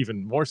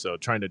even more so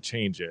trying to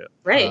change it.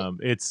 Right.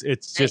 It's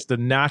just the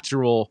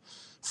natural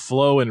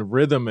flow and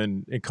rhythm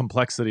and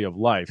complexity of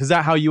life. Is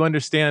that how you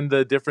understand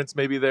the difference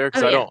maybe there?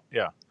 Because I don't.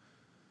 Yeah.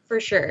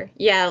 For sure.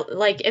 Yeah.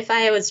 Like if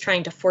I was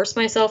trying to force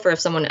myself, or if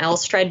someone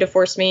else tried to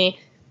force me,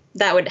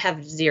 that would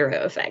have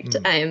zero effect.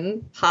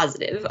 I'm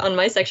positive on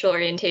my sexual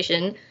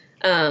orientation.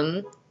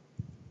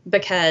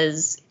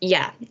 Because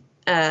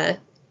even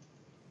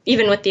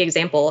with the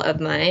example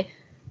of my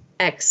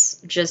ex,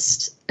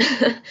 just,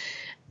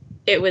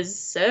 it was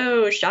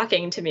so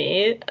shocking to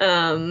me,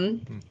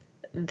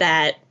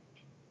 that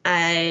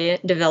I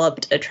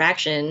developed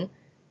attraction.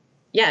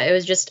 Yeah.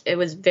 It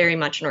was very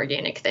much an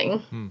organic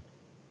thing.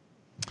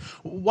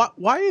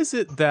 Why is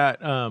it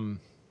that, well,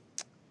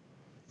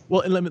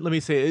 and let me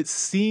say, it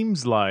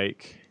seems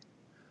like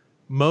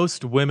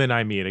most women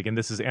I meet, again,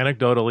 this is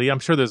anecdotally, I'm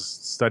sure there's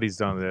studies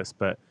done on this,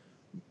 but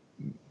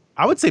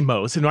I would say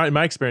most, in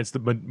my experience,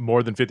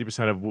 more than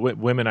 50% of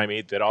women I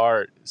meet that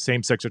are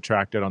same-sex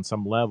attracted on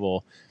some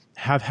level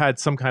have had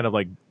some kind of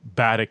like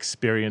bad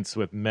experience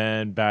with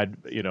men,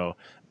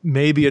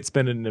 maybe it's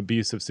been an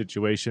abusive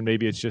situation.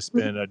 Maybe it's just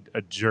been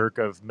a jerk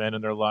of men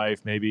in their life.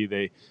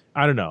 Maybe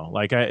I don't know.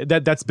 Like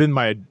that's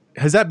been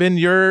has that been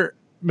your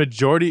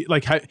majority,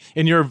 like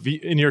in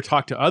your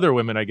talk to other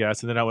women, I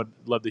guess? And then I would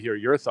love to hear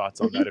your thoughts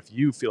on that. If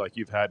you feel like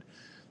you've had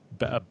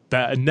a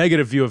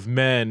negative view of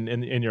men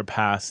in your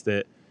past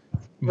that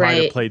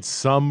might have played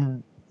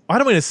some, I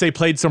don't want to say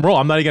played some role.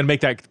 I'm not even going to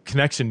make that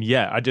connection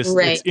yet.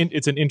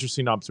 It's an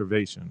interesting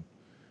observation.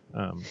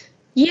 I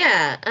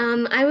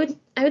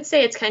would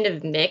say it's kind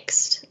of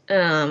mixed.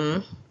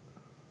 I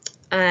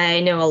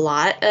know a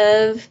lot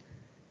of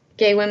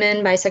gay women,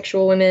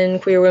 bisexual women,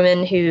 queer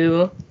women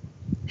who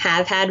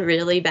have had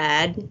really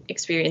bad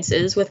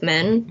experiences with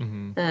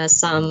men,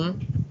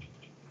 some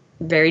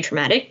very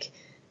traumatic,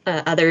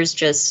 others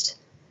just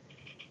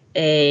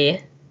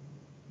a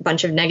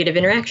bunch of negative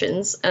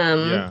interactions.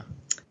 Yeah.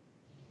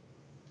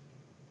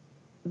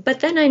 But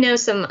then I know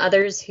some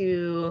others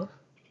who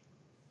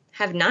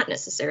have not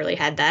necessarily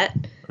had that.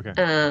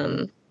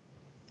 Okay.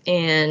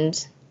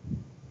 And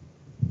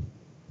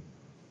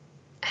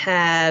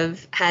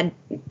have had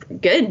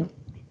good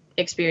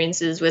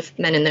experiences with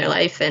men in their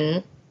life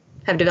and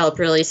have developed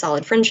really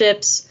solid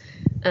friendships.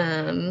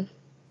 And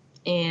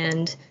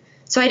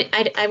so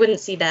I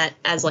wouldn't see that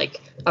as like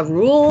a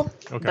rule,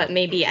 Okay. but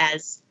maybe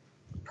as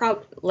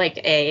like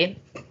a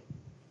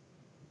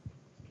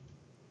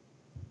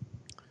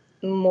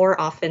more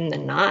often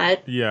than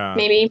not. Yeah.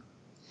 Maybe.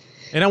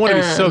 And I want to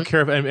be so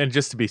careful, and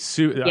just to be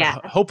Yeah.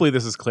 hopefully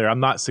this is clear. I'm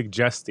not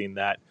suggesting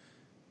that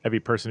every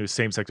person who's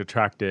same-sex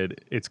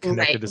attracted, it's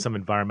connected Right. to some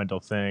environmental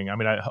thing. I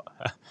mean, I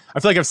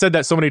feel like I've said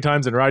that so many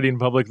times in writing in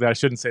public that I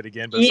shouldn't say it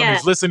again. But if Yeah.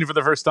 somebody's listening for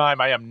the first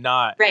time, I am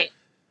not Right.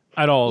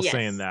 at all Yes.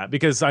 saying that,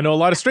 because I know a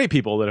lot of straight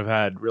people that have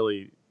had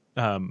really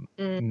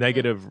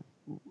negative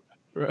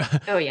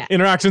Oh yeah.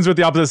 interactions with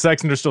the opposite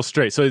sex, and they're still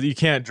straight. So you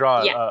can't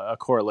draw Yeah. a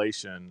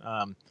correlation.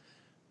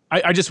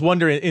 I just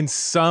wonder in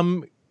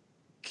some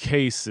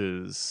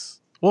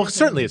cases, well,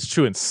 certainly it's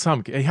true in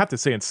some, you have to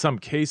say in some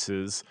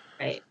cases,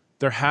 Right.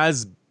 there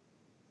has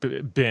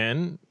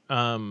been,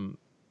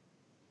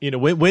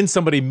 when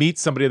somebody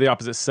meets somebody of the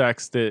opposite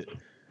sex that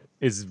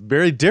is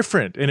very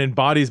different and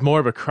embodies more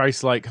of a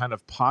Christ-like kind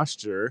of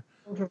posture,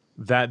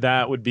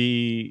 that would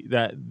be,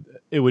 that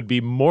it would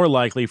be more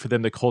likely for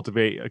them to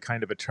cultivate a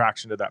kind of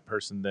attraction to that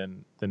person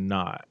than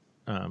not,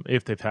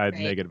 if they've had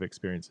negative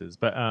experiences.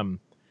 But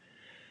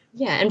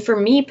yeah, and for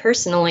me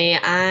personally,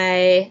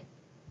 I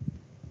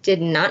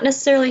did not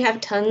necessarily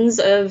have tons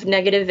of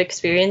negative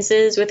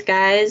experiences with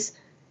guys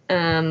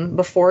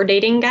before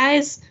dating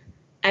guys.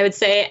 I would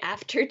say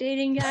after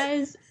dating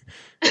guys,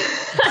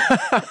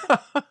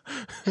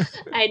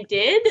 I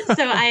did.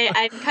 So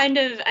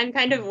I'm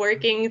kind of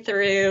working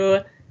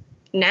through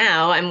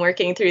now. I'm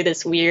working through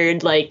this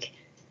weird like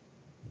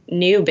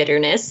new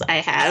bitterness I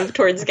have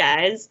towards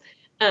guys.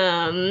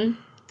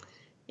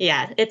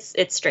 Yeah,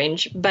 it's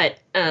strange, but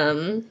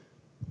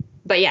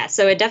yeah,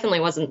 so it definitely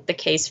wasn't the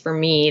case for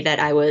me that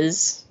I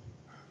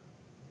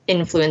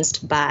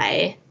influenced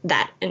by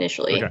that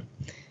initially. Okay.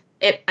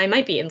 I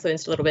might be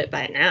influenced a little bit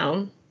by it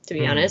now, to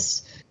be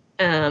honest.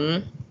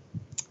 But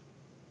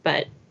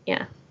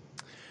yeah.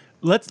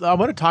 I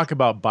want to talk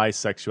about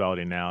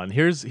bisexuality now. And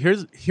here's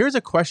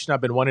a question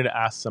I've been wanting to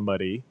ask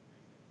somebody.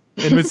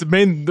 And it's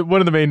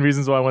one of the main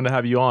reasons why I wanted to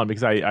have you on,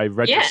 because I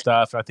read your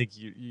stuff, and I think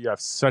you have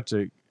such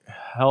a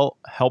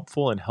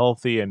helpful and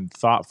healthy and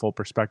thoughtful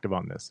perspective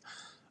on this.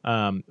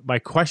 My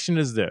question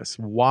is this: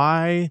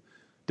 why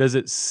does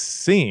it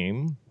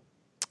seem,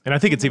 and I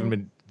think it's even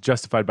been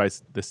justified by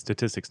the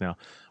statistics now,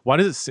 why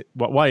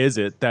is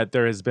it that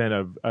there has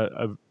been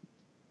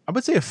I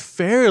would say a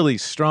fairly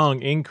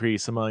strong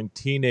increase among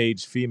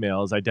teenage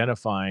females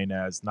identifying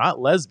as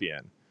not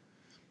lesbian,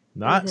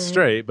 not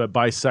straight, but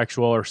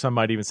bisexual, or some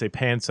might even say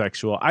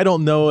pansexual? I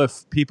don't know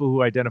if people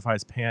who identify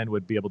as pan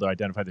would be able to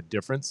identify the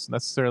difference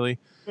necessarily,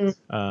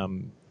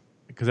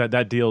 because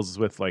that deals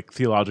with like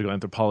theological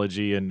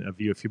anthropology and a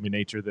view of human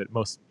nature that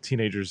most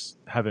teenagers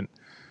haven't,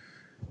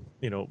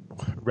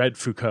 read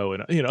Foucault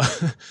and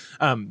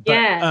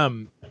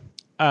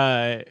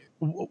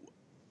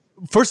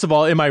first of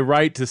all, am I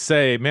right to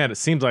say, man, it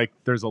seems like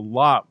there's a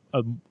lot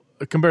of,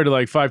 compared to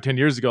like 5-10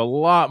 years ago, a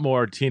lot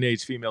more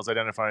teenage females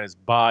identifying as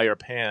bi or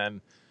pan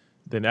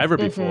than ever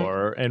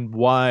before. And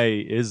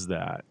why is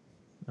that?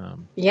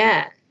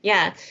 Yeah.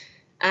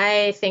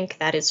 I think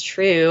that is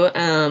true.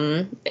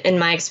 In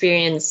my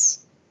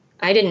experience,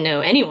 I didn't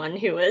know anyone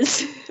who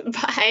was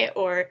bi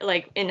or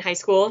like in high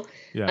school.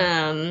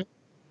 Yeah.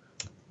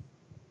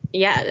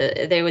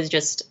 There was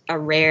just a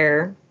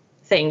rare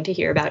thing to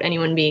hear about any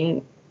woman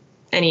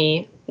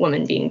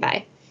being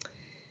bi.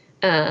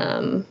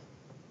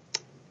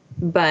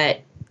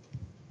 But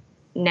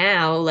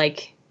now,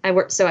 like I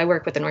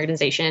work with an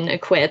organization,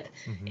 Equip,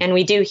 and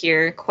we do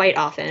hear quite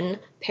often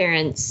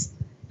parents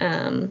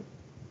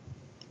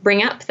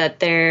bring up that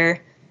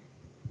their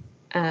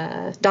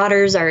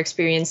daughters are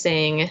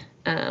experiencing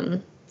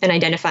and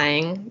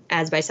identifying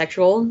as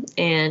bisexual,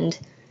 and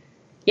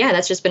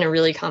that's just been a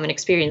really common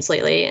experience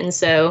lately. And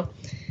so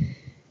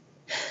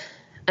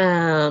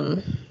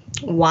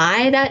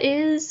why that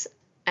is,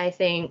 I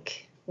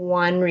think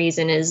one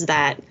reason is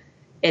that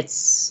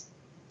it's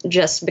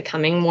just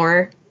becoming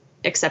more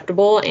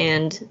acceptable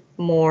and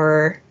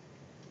more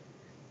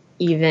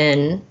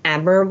even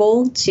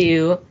admirable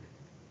to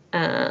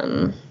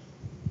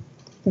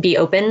be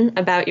open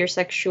about your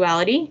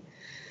sexuality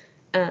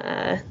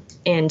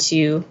and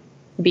to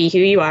be who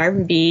you are,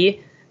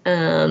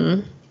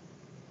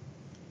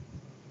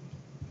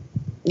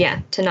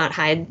 to not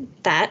hide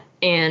that.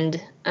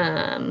 And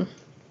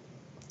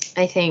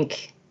I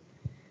think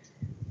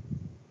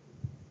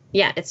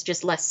yeah, it's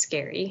just less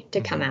scary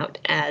to come out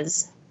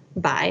as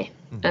bi.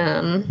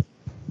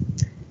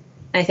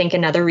 I think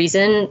another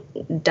reason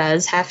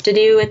does have to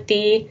do with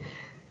the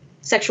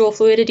sexual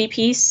fluidity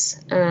piece,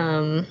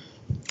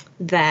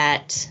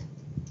 that,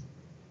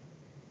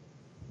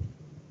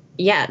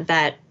 yeah,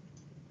 that,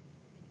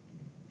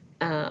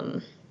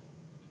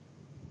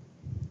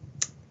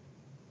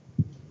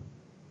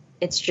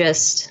 it's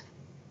just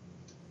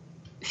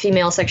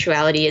female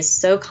sexuality is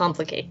so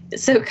complicated,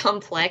 so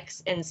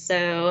complex, and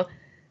so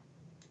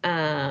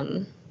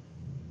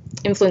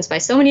influenced by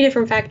so many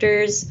different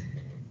factors,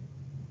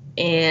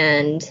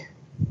 and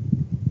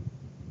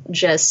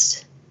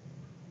just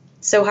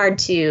so hard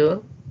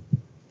to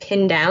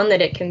pin down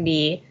that it can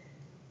be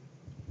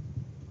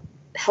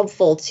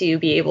helpful to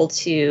be able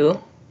to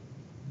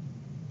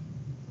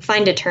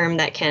find a term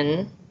that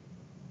can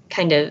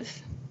kind of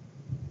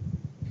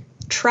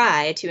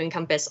try to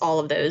encompass all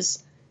of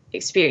those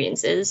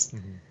experiences.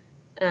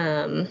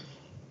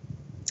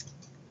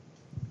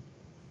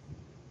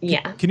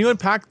 Yeah. Can you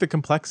unpack the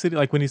complexity?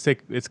 Like when you say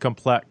it's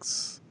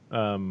complex,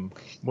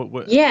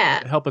 what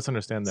Yeah. help us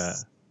understand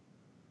that.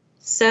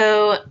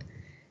 So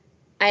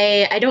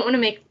I don't want to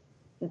make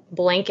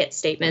blanket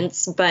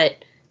statements,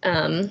 but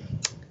in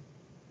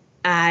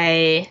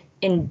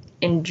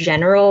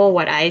general,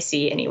 what I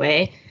see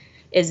anyway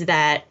is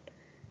that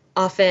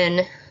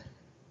often,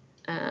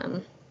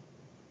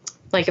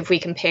 like if we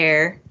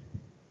compare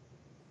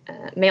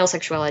male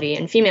sexuality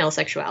and female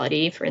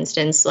sexuality, for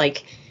instance,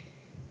 like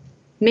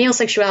male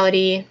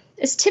sexuality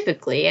is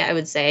typically, I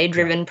would say,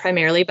 driven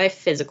primarily by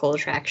physical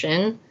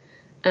attraction.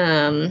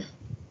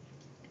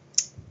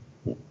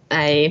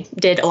 I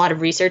did a lot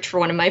of research for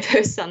one of my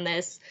posts on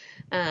this.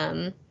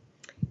 And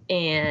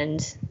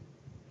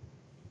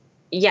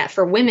yeah,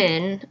 for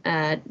women,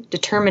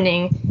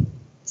 determining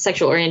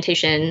sexual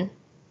orientation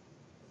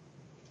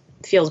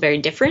feels very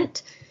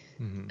different.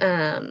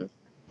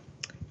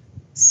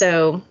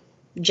 So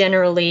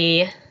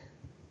generally,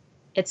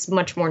 it's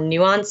much more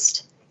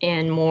nuanced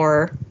and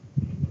more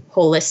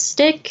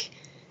holistic,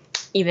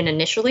 even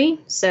initially.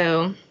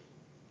 So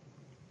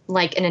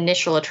like an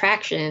initial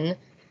attraction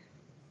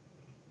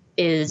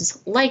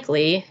is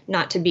likely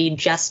not to be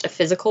just a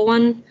physical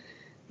one,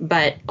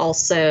 but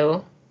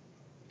also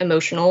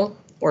emotional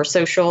or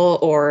social,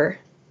 or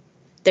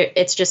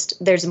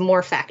there's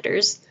more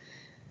factors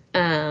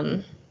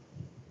in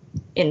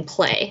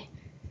play.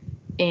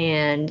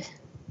 And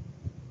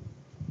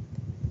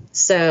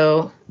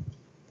so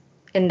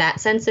in that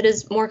sense, it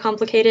is more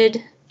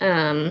complicated,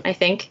 I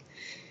think.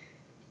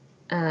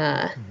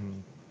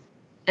 And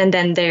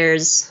then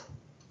there's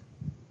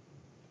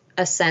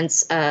a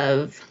sense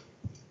of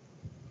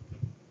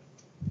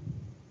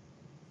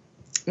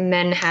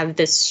men have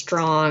this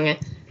strong,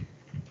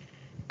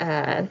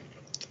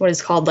 what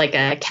is called like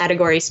a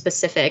category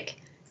specific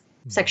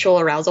sexual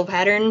arousal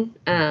pattern,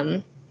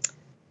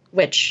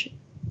 which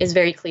is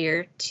very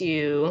clear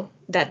to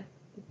that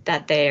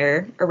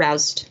they're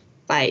aroused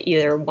by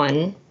either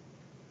one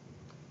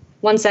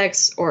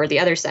sex or the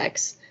other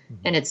sex.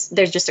 And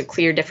there's just a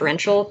clear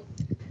differential.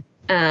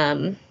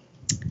 But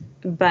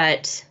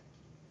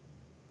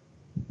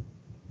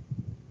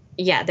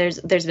yeah,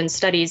 there's been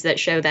studies that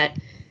show that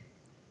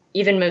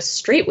even most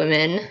straight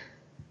women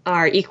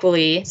are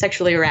equally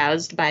sexually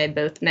aroused by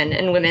both men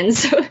and women.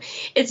 So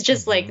it's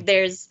just like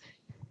there's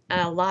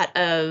a lot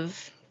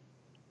of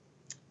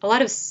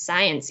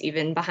science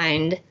even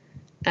behind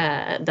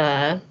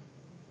the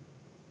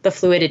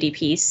fluidity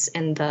piece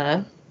and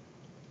the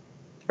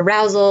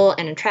arousal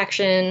and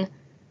attraction.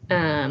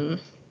 That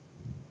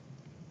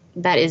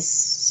is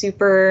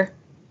super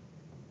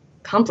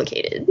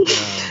complicated.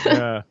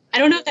 Yeah. I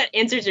don't know if that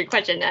answers your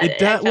question.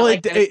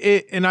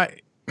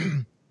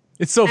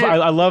 It's so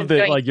I love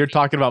that like you're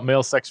talking about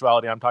male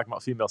sexuality, I'm talking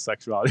about female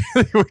sexuality.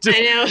 I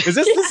know. Is this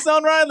the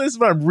sound right? This is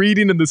what I'm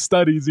reading in the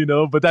studies,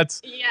 but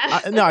that's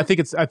I think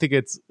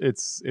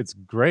it's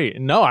great.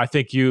 No, I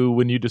think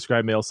when you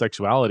describe male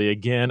sexuality,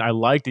 again, I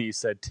like that you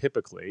said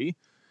typically.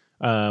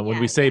 When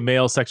we say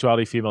male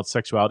sexuality, female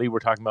sexuality, we're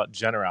talking about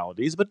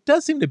generalities, but it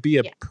does seem to be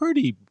a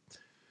pretty,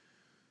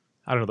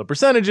 I don't know the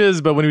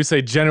percentages, but when we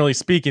say generally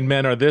speaking,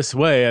 men are this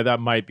way, that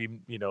might be,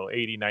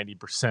 80,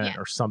 90%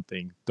 or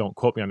something. Don't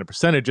quote me on the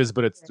percentages,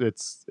 but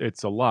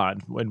it's a lot.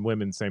 And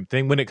women, same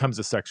thing when it comes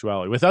to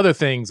sexuality. With other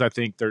things, I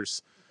think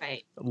there's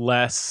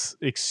less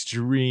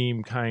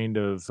extreme kind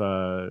of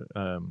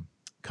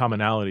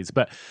commonalities.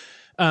 But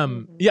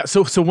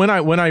so when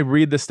I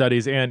read the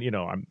studies, and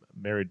I'm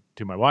married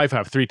to my wife, I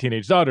have 3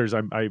 teenage daughters.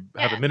 I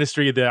have a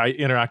ministry that I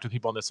interact with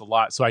people on this a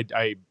lot. So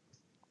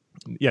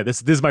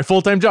this is my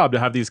full-time job to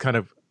have these kind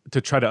of to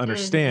try to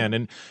understand.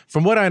 And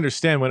from what I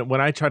understand,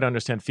 when I try to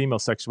understand female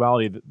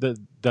sexuality,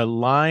 the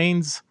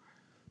lines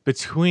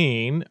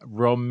between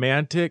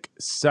romantic,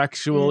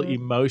 sexual,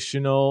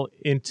 emotional,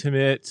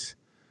 intimate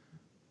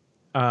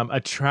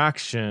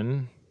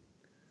attraction,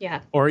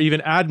 or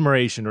even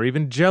admiration, or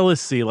even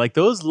jealousy, like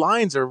those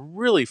lines are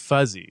really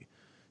fuzzy.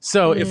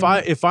 So if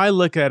I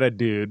look at a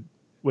dude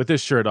with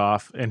his shirt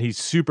off, and he's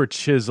super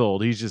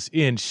chiseled. He's just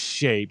in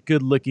shape,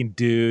 good looking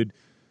dude,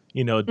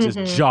 you know, just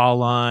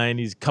jawline.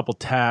 He's a couple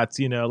tats,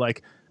 you know,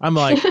 like I'm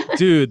like,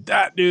 dude,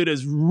 that dude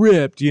is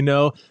ripped, you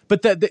know.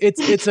 But that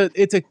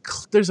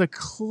there's a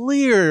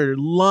clear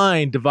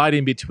line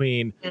dividing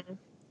between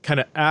kind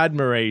of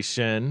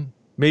admiration,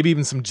 maybe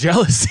even some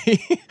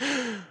jealousy,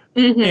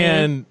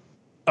 and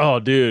oh,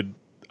 dude,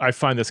 I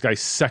find this guy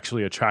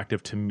sexually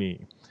attractive to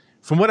me.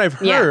 From what I've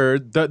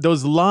heard,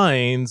 those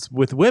lines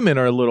with women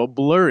are a little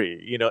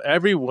blurry. You know,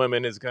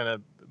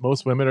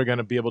 most women are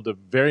gonna be able to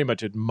very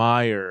much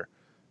admire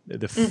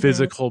the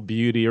physical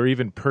beauty or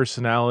even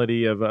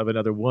personality of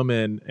another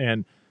woman,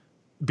 and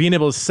being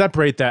able to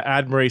separate that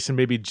admiration,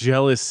 maybe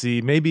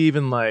jealousy, maybe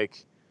even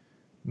like,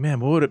 man,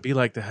 what would it be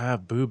like to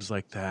have boobs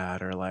like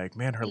that? Or like,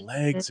 man, her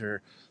legs,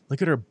 or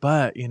look at her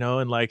butt, you know,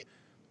 and like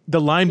the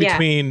line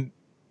between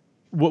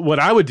what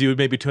I would do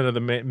maybe to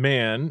another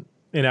man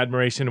in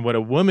admiration and what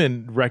a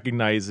woman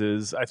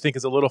recognizes, I think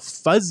is a little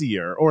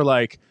fuzzier, or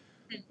like,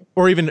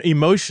 or even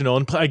emotional.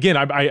 And again,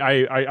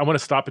 I want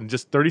to stop in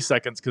just 30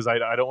 seconds because I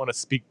don't want to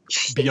speak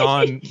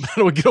beyond, I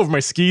don't want to get over my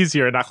skis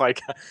here and act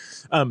like,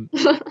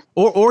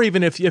 or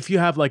even if you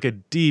have like a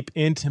deep,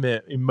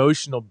 intimate,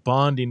 emotional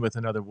bonding with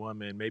another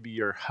woman, maybe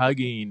you're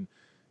hugging,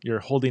 you're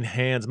holding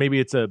hands, maybe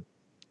it's the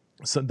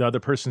other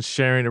person's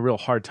sharing a real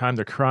hard time,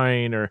 they're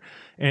crying,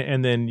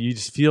 and then you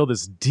just feel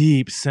this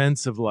deep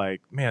sense of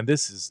like, man,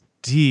 this is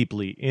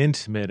deeply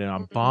intimate and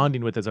I'm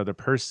bonding with this other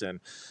person.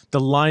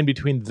 The line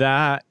between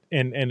that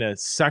and a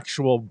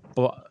sexual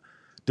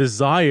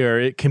desire,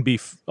 it can be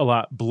a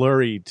lot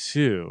blurry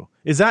too.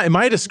 Am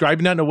I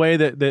describing that in a way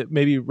that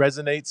maybe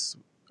resonates,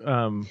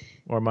 or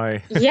am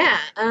I?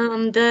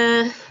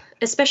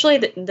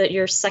 Especially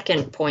your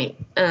second point,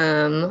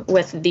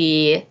 with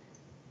the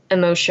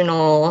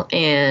emotional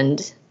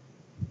and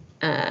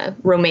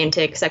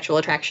romantic sexual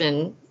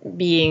attraction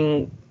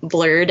being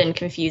blurred and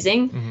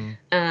confusing.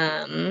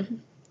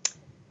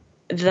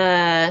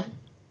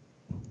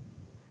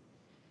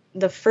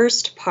 The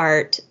first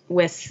part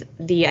with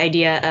the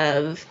idea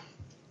of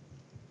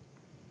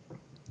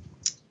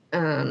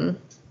the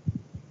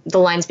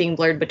lines being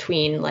blurred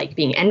between like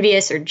being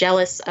envious or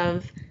jealous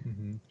of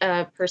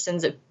a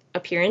person's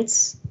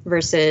appearance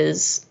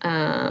versus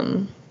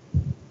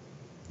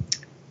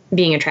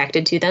being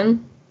attracted to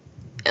them,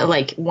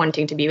 like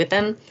wanting to be with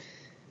them.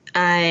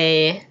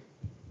 I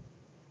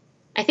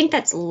think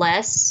that's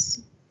less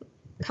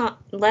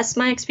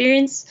my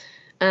experience.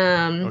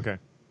 Okay.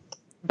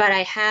 But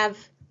I have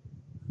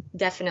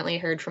definitely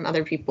heard from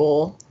other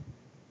people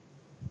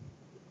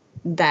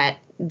that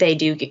they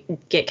do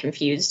get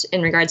confused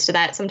in regards to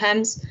that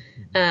sometimes.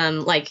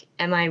 Like,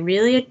 am I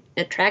really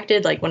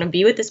attracted, like want to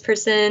be with this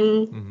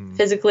person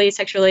physically,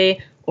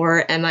 sexually,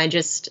 or am I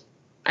just,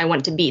 I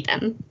want to be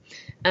them?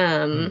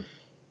 So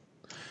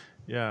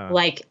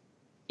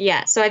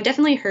I've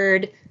definitely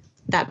heard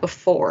that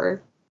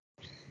before.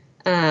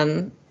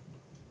 It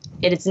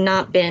has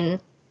not been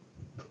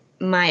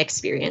my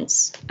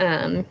experience.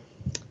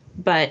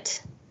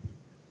 But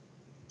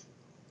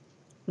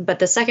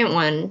the second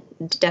one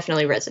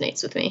definitely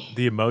resonates with me.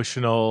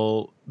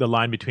 The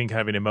line between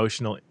having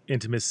emotional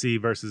intimacy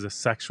versus a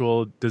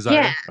sexual desire.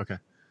 Yeah. Okay.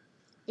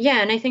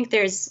 Yeah. And I think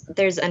there's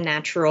a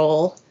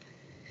natural,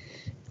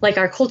 like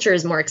our culture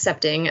is more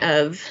accepting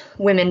of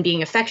women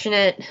being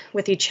affectionate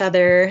with each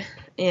other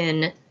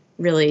in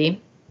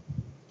really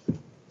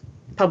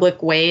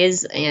public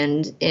ways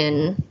and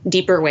in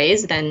deeper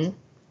ways than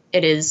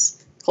it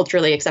is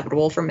culturally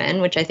acceptable for men,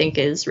 which I think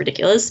is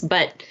ridiculous.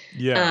 But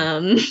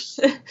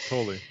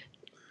totally.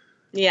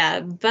 Yeah,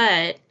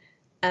 but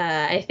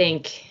I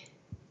think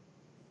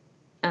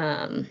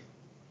I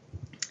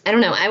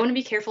don't know. I want to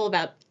be careful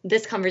about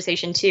this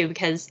conversation too,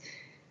 because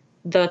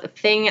the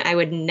thing I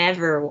would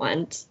never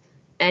want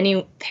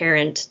any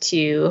parent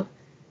to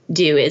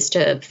do is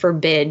to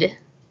forbid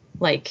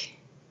like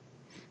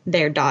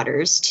their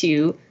daughters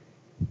to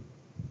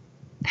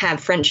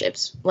have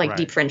friendships, like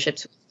deep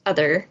friendships with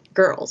other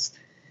girls.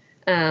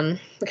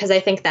 Because I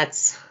think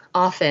that's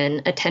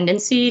often a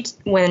tendency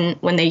when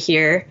they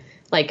hear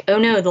like, oh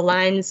no, the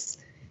lines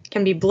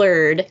can be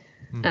blurred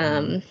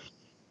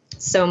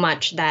so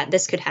much that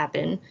this could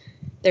happen.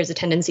 There's a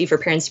tendency for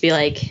parents to be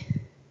like,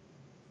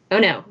 oh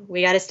no,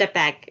 we got to step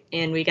back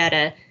and we got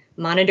to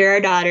monitor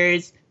our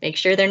daughters, make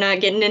sure they're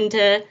not getting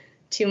into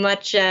too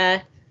much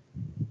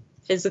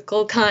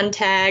physical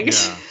contact.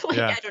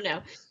 I don't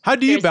know. How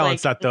do you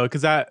balance that though?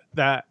 Because I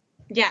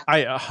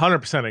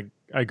 100%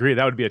 agree.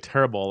 That would be a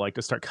terrible, like,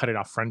 to start cutting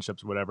off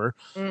friendships or whatever.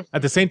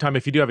 At the same time,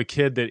 if you do have a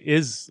kid that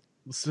is,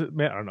 I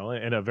don't know,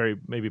 in a very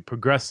maybe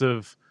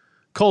progressive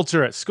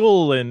culture at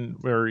school, and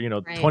where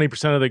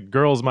 20% of the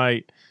girls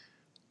might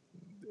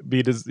be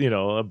a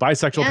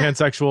bisexual,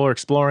 pansexual, or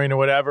exploring or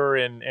whatever,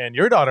 and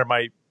your daughter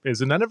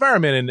is in that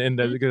environment, and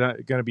they're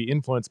going to be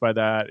influenced by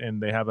that,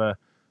 and they have a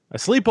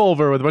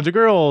sleepover with a bunch of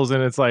girls,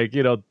 and it's like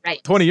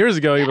 20 years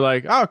ago you were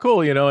like, oh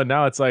cool, and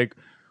now it's like,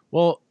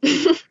 well,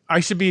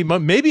 I should be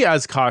maybe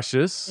as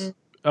cautious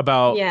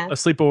about Yeah. a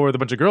sleepover with a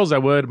bunch of girls I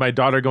would my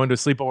daughter going to a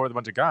sleepover with a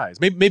bunch of guys.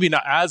 Maybe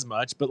not as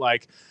much, but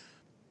like,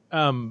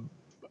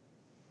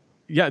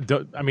 yeah,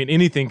 I mean,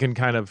 anything can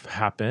kind of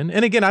happen.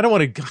 And again, I don't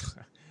want to,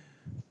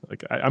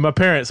 like, I'm a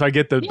parent, so I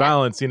get the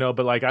balance, you know,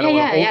 but like, I don't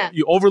want to,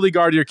 you overly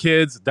guard your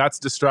kids. That's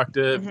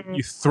destructive. Mm-hmm.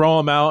 You throw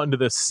them out into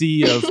the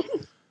sea of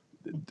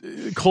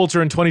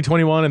culture in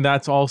 2021, and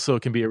that's also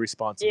can be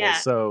irresponsible. Yeah.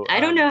 So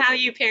I don't know how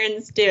you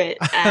parents do it.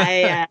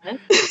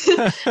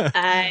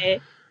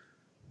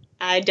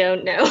 I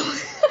don't know.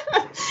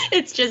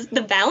 It's just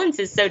the balance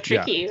is so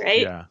tricky,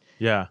 right?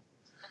 Yeah.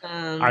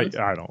 I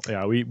don't.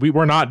 Yeah,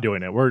 we're not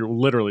doing it. We're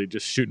literally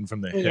just shooting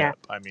from the hip.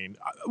 I mean,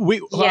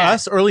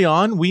 us early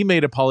on, we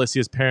made a policy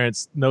as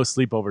parents: no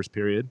sleepovers.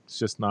 Period. It's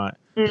just not.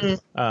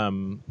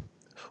 Mm-hmm.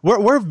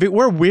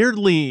 We're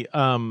weirdly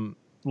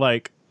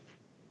like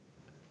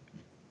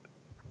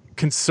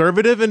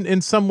conservative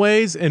in some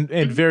ways and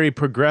very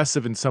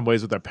progressive in some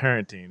ways with our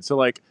parenting. So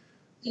like.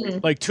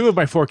 Like 2 of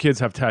my 4 kids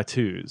have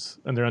tattoos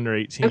and they're under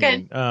 18.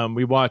 Okay.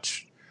 We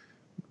watch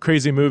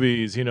crazy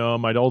movies. You know,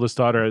 my oldest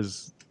daughter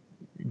has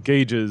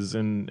gauges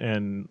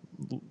and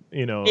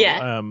you know,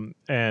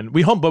 and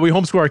we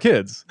homeschool our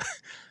kids.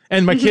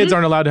 And my kids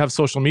aren't allowed to have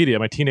social media.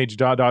 My teenage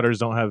daughters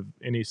don't have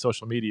any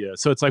social media.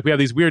 So it's like we have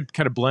these weird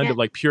kind of blend of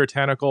like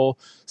puritanical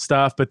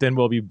stuff, but then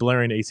we'll be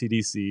blaring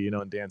AC/DC, you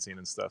know, and dancing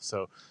and stuff.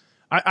 So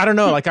I don't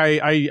know. Like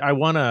I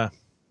want to,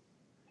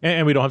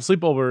 and we don't have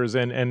sleepovers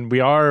and we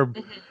are.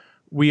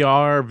 We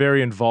are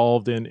very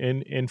involved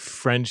in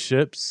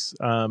friendships.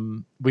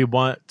 We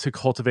want to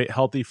cultivate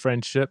healthy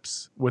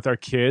friendships with our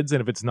kids. And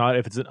if it's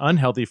an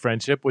unhealthy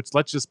friendship, which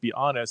let's just be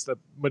honest, the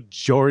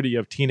majority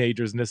of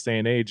teenagers in this day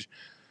and age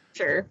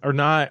are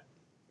not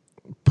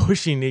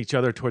pushing each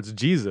other towards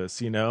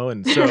Jesus, you know?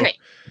 And so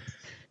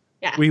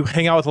we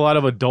hang out with a lot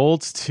of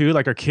adults too.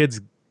 Like our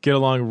kids get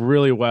along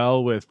really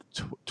well with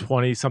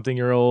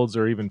 20-something-year-olds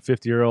or even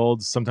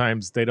 50-year-olds.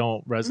 Sometimes they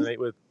don't resonate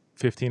with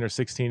 15 or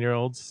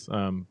 16-year-olds.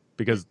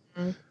 Because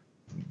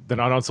they're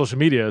not on social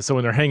media. So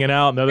when they're hanging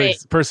out and the other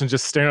person's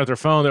just staring at their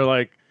phone, they're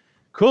like,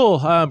 cool,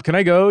 can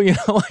I go? You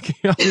know, like,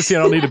 obviously I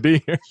don't need to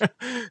be here.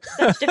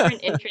 Such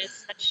different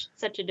interests,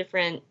 such a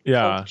different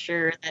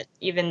culture that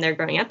even they're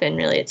growing up in,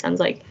 really, it sounds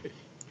like.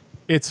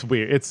 It's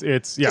weird. It's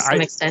to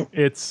some extent.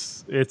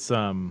 It's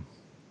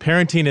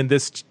parenting in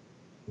this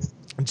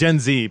Gen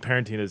Z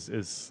parenting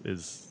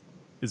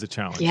is a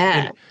challenge.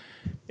 Yeah.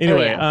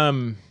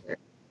 Anyway,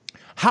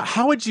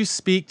 How would you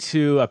speak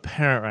to a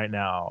parent right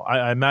now?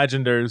 I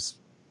imagine there's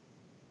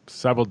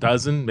several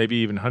dozen, maybe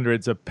even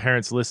hundreds of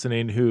parents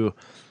listening who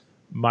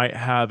might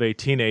have a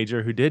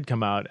teenager who did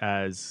come out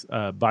as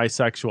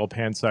bisexual,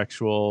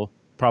 pansexual,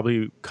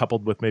 probably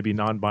coupled with maybe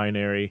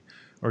non-binary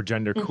or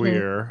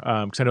genderqueer.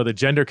 Because I know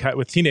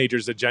with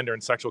teenagers, the gender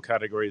and sexual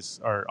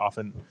categories are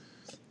often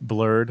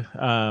blurred.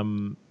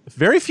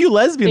 Very few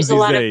lesbians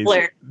these days.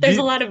 There's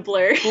a lot of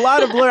blur. A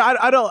lot of blur.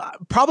 I don't.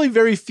 Probably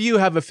very few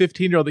have a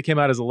 15-year-old that came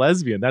out as a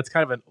lesbian. That's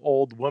kind of an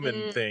old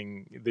woman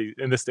thing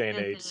in this day and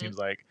age. Seems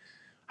like.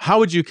 How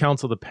would you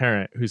counsel the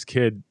parent whose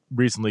kid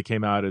recently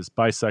came out as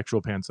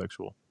bisexual,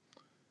 pansexual?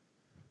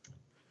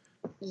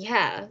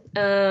 Yeah.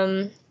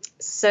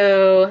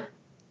 So,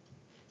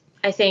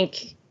 I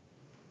think,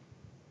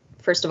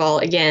 first of all,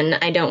 again,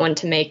 I don't want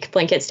to make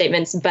blanket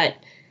statements, but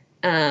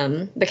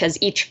because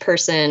each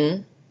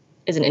person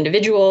is an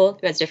individual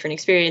who has different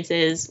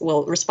experiences,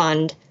 will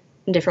respond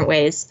in different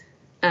ways.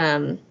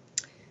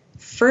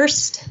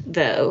 First,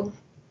 though,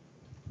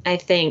 I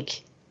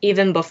think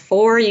even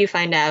before you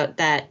find out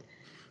that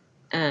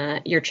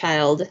your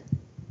child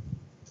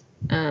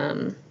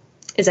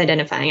is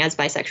identifying as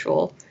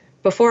bisexual,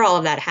 before all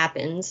of that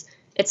happens,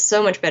 it's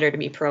so much better to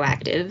be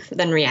proactive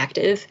than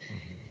reactive.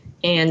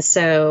 And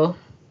so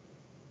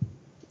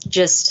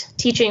just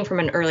teaching from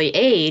an early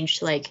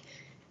age, like,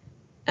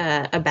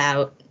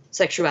 about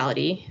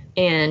sexuality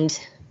and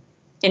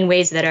in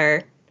ways that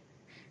are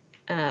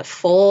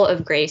full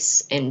of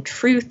grace and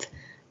truth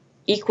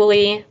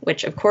equally,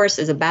 which of course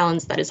is a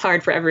balance that is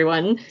hard for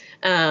everyone,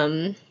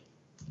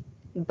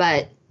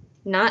 but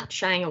not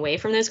shying away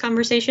from those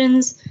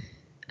conversations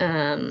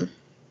in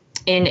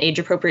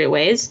age-appropriate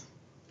ways,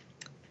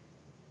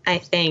 I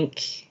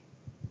think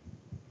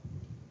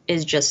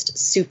is just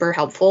super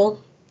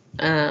helpful.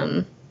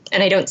 And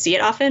I don't see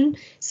it often.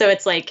 So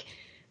it's like,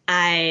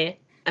 I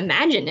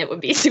imagine it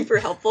would be super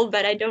helpful,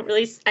 but I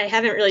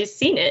haven't really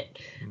seen it.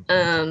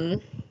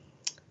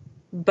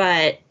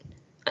 But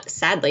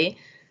sadly,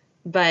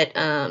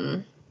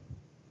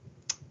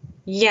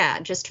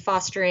 just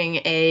fostering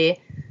a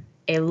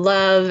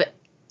love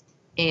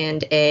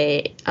and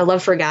a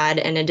love for God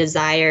and a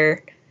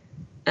desire,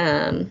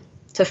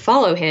 to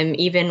follow him,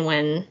 even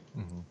when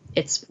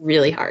it's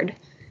really hard,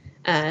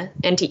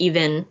 and to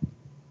even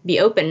be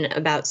open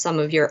about some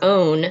of your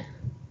own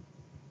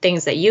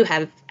things that you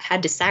have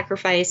had to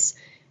sacrifice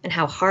and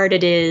how hard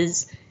it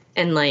is,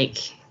 and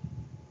like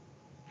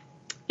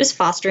just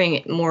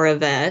fostering more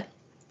of a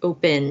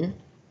open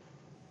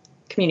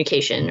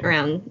communication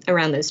around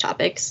those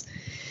topics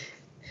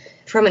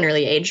from an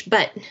early age.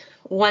 But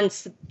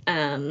once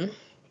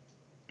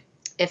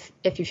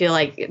if you feel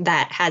like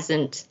that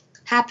hasn't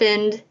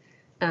happened,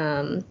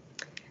 I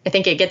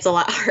think it gets a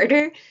lot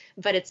harder,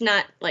 but it's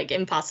not like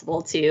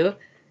impossible to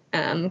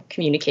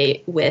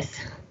communicate with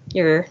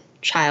your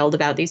child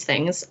about these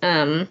things.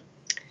 I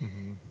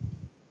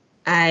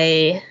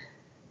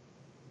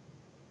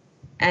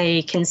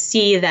can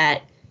see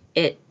that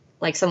it,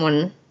 like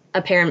a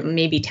parent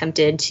may be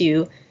tempted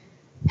to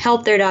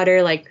help their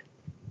daughter, like,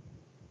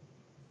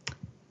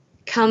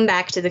 come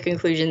back to the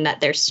conclusion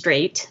that they're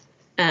straight,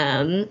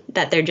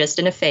 that they're just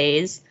in a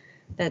phase,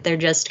 that they're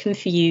just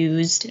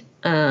confused.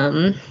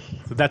 So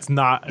that's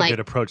not a good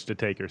approach to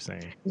take, you're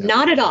saying? Yeah.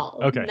 Not at all.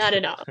 Okay. Not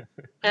at all.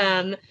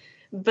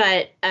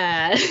 But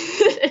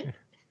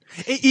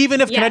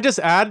even if, can I just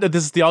add that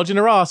this is Theology in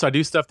the Raw, so I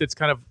do stuff that's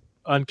kind of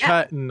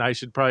uncut, and I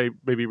should probably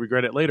maybe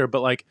regret it later,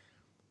 but like,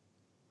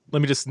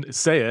 let me just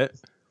say it.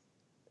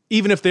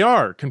 Even if they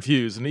are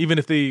confused, and even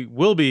if they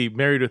will be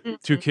married with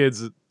two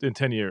kids in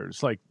 10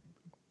 years, like,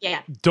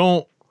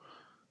 don't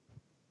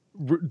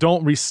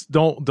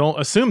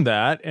assume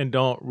that, and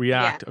don't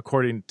react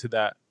according to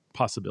that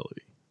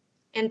possibility.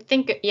 And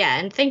think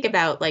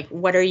about, like,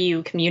 what are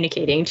you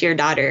communicating to your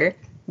daughter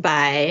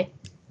by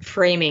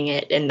framing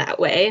it in that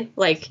way?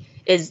 Like,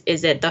 is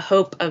it the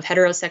hope of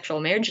heterosexual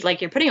marriage?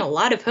 Like, you're putting a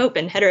lot of hope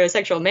in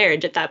heterosexual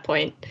marriage at that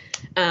point.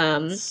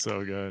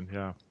 So good,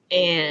 yeah.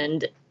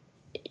 And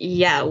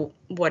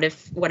what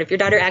if your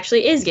daughter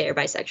actually is gay or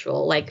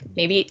bisexual? Like,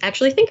 maybe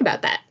actually think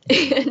about that,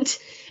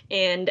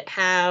 and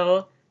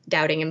how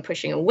doubting and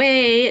pushing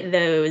away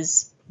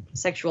those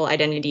sexual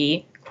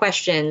identity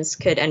questions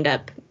could end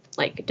up,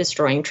 like,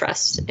 destroying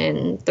trust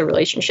in the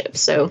relationship.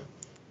 So,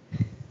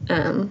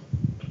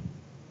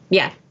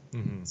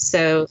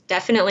 So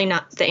definitely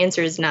not, the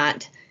answer is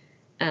not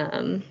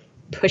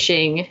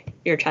pushing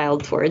your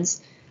child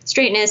towards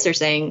straightness, or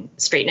saying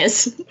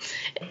straightness,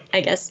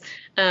 I guess,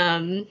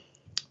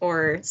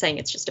 or saying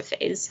it's just a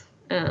phase,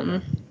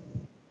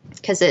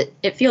 because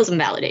it feels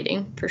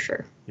invalidating for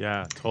sure.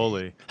 Yeah,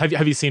 totally.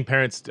 Have you seen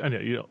parents? I know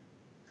you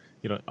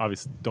don't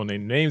obviously don't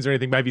name names or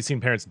anything, but have you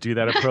seen parents do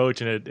that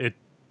approach, and it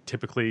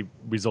typically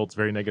results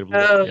very negatively?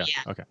 Oh, yeah.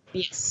 Okay.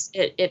 Yes,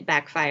 it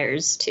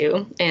backfires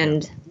too,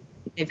 and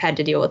they've had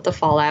to deal with the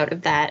fallout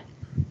of that.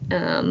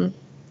 And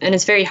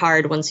it's very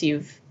hard once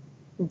you've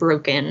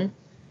broken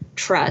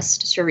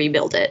trust to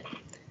rebuild it.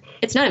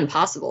 It's not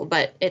impossible,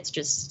 but it's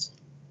just,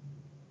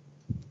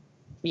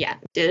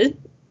 to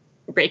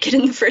break it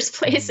in the first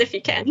place if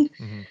you can.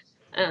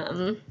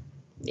 And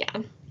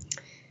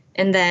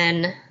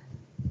then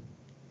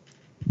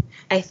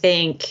I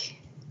think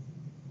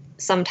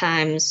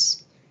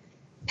sometimes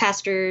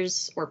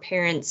pastors or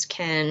parents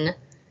can,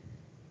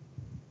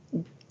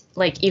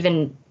 like,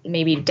 even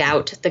maybe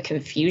doubt the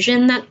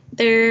confusion that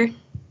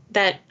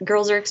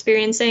girls are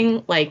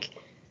experiencing. Like,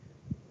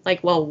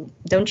 well,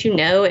 don't you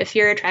know if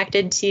you're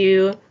attracted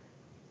to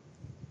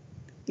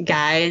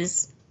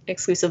guys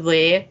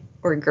exclusively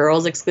or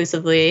girls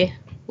exclusively?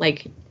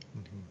 Like,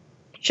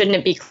 shouldn't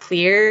it be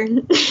clear?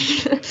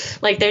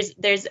 Like,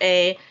 there's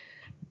a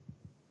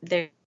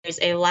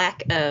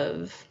lack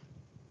of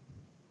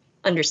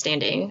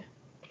understanding,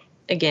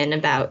 again,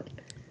 about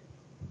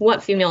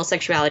what female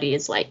sexuality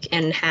is like,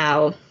 and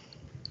how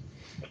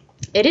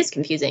it is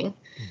confusing.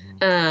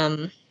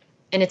 And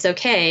it's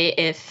okay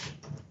if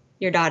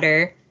your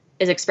daughter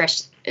is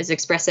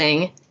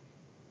expressing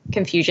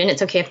confusion.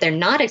 It's okay if they're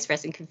not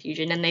expressing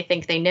confusion and they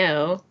think they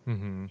know,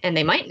 and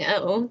they might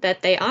know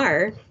that they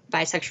are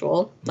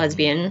bisexual,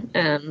 lesbian.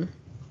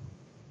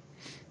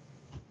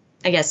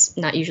 I guess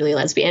not usually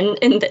lesbian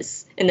in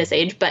this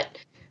age, but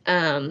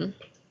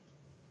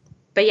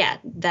yeah,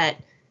 that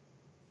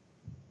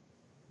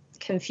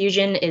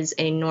confusion is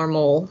a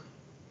normal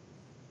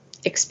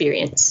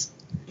experience.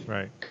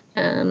 Right.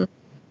 Do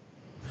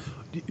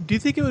you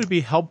think it would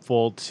be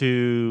helpful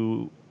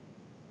to,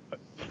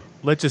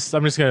 I'm just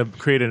going to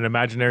create an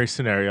imaginary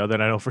scenario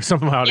that I know for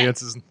some of my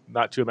audience is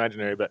not too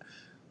imaginary, but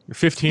your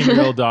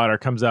 15-year-old daughter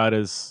comes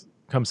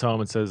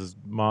home and says,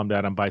 "Mom,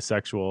 Dad, I'm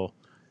bisexual."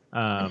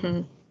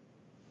 And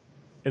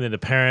then the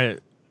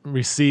parent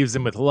receives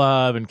him with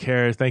love and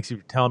cares. "Thanks you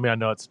for telling me. I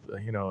know it's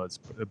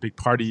a big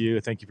part of you.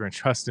 Thank you for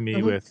entrusting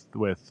me with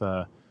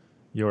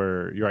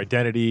your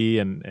identity,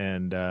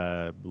 and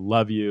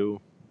love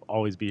you.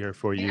 Always be here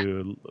for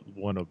you.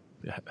 Want to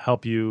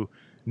help you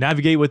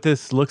navigate what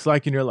this looks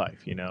like in your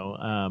life."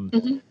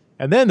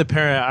 And then the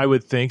parent, I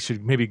would think,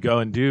 should maybe go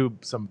and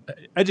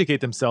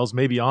educate themselves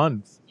maybe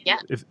on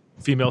if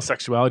female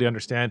sexuality,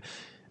 understand.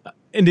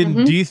 And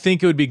then do you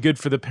think it would be good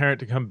for the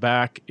parent to come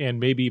back and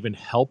maybe even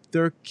help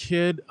their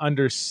kid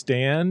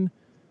understand,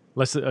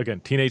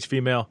 teenage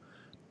female,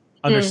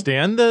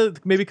 understand the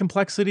maybe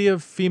complexity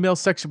of female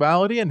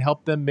sexuality, and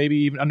help them maybe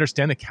even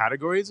understand the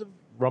categories of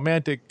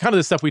romantic, kind of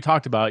the stuff we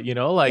talked about,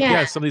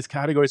 some of these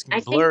categories can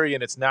be blurry,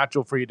 and it's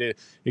natural for you to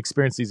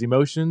experience these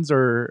emotions,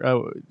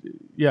 or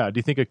do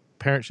you think a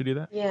parent should do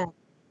that? Yeah.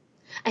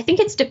 I think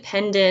it's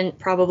dependent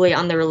probably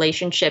on the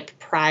relationship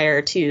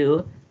prior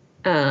to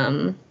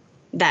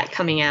that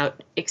coming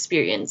out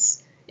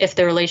experience. If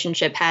the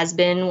relationship has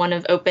been one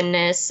of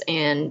openness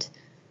and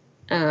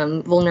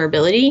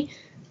vulnerability,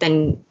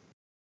 then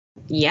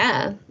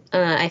yeah,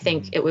 I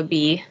think it would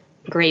be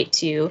great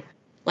to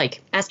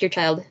like ask your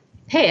child,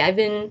 hey, I've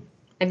been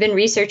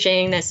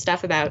researching this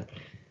stuff about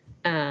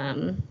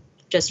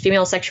just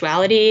female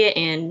sexuality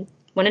and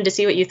wanted to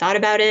see what you thought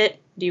about it.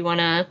 Do you want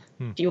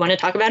to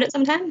talk about it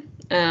sometime?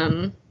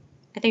 I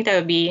think that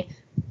would be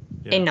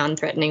a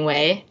non-threatening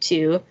way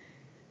to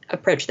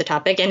approach the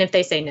topic. And if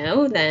they say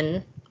no,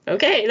 then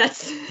okay,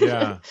 that's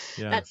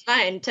that's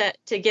fine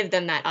to give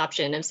them that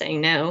option of saying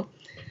no.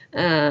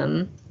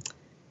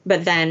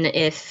 But then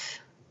if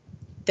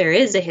there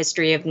is a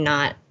history of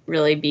not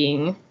really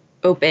being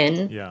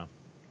open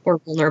or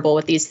vulnerable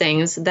with these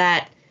things,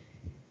 that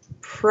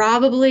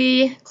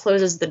probably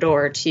closes the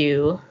door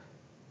to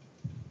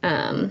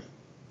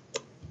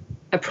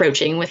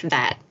approaching with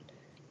that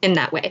in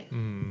that way.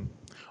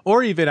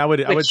 Or even I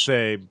would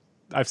say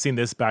I've seen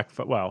this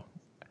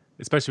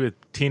especially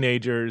with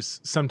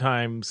teenagers,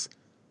 sometimes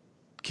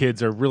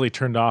kids are really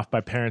turned off by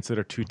parents that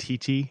are too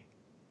teachy.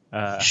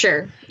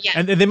 Sure. Yeah.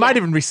 And they might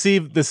even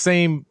receive the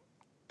same.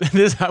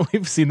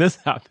 We've seen this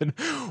happen.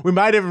 We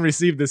might even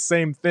receive the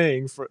same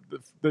thing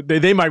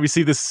they might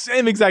receive the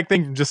same exact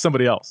thing from just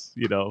somebody else,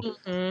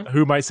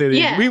 who might say,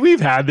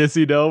 we've had this,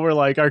 where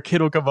like our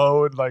kid will come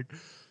home and like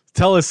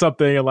tell us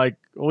something and like,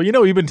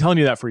 well, we've been telling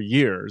you that for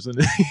years. And,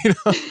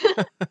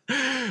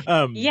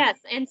 yes.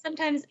 And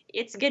sometimes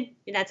it's good.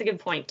 That's a good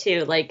point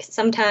too. Like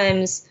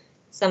sometimes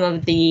some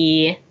of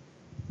the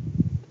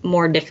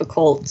more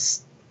difficult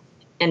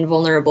and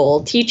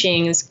vulnerable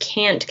teachings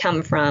can't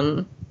come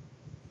from,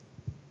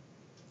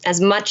 as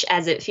much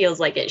as it feels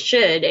like it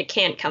should, it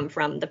can't come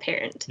from the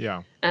parent.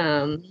 Yeah.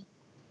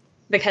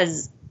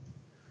 Because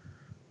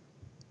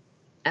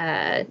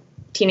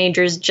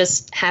teenagers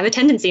just have a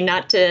tendency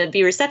not to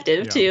be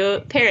receptive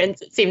to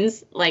parents, it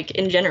seems like,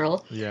 in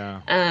general.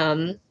 Yeah.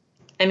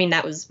 I mean,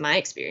 that was my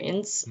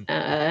experience.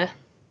 If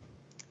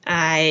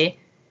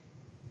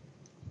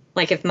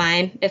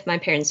my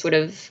parents would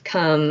have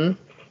come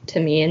to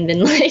me and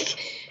been like,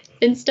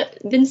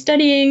 been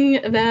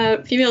studying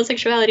about female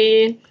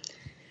sexuality,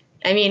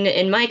 I mean,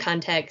 in my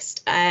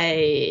context,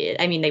 I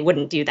mean, they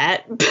wouldn't do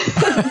that,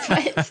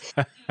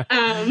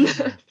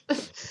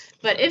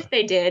 but if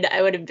they did,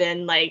 I would have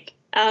been like,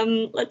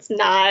 let's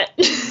not.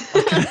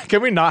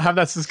 Can we not have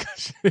that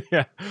discussion?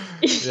 Yeah.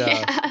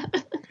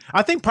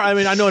 I think,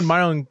 I know in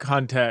my own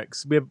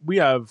context, we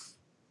have,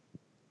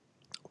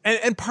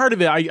 and part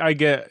of it, I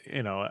get,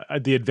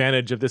 the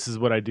advantage of this is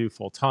what I do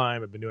full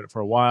time. I've been doing it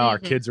for a while. Our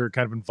kids are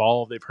kind of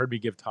involved. They've heard me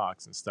give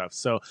talks and stuff.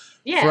 So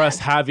for us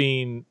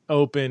having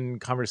open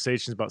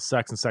conversations about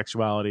sex and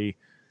sexuality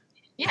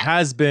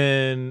has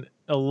been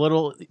a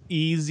little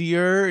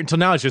easier until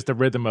now. It's just the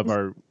rhythm of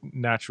our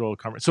natural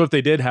conversation. So if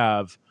they did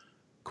have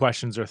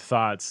questions or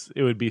thoughts,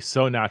 it would be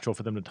so natural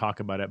for them to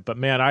talk about it. But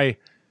man,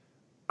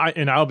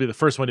 I'll be the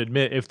first one to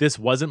admit, if this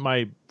wasn't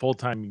my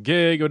full-time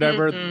gig or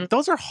whatever,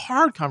 those are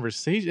hard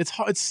conversations.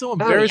 It's so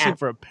embarrassing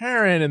for a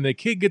parent, and the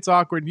kid gets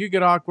awkward and you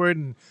get awkward,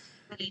 and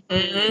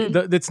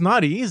it's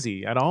not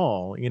easy at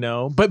all,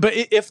 But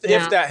if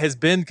that has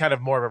been kind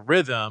of more of a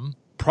rhythm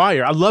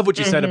prior, I love what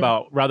you said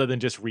about rather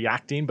than just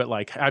reacting, but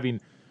like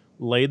having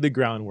laid the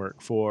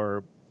groundwork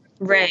for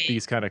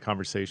these kind of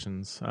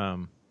conversations.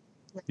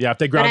 If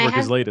the groundwork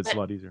is laid, it's a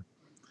lot easier.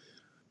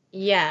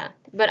 Yeah,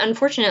 but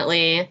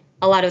unfortunately,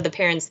 a lot of the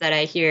parents that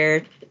I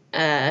hear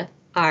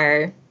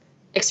are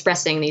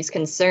expressing these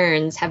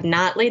concerns have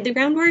not laid the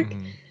groundwork.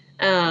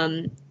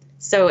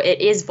 So it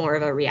is more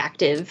of a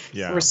reactive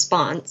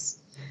response.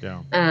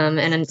 Yeah.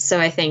 And so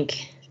I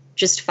think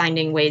just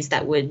finding ways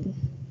that would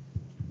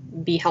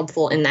be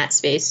helpful in that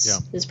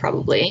space is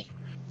probably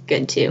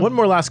good too. One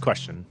more last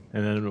question,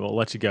 and then we'll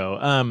let you go.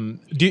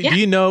 Do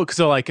you know,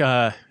 so like,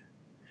 kind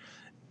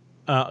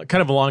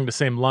of along the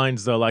same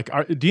lines though, like,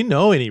 do you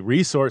know any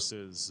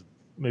resources,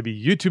 maybe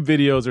YouTube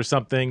videos or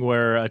something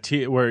where a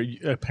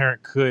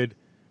parent could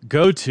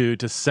go to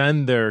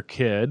send their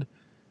kid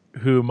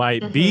who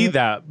might be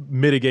that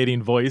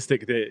mitigating voice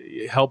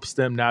that helps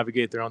them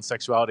navigate their own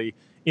sexuality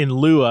in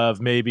lieu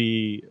of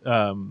maybe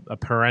a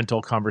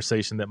parental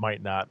conversation that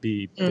might not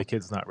be the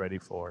kid's not ready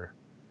for?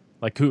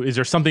 Like, is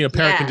there something a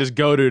parent can just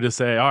go to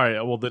say, all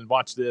right, well, then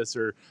watch this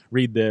or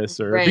read this,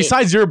 or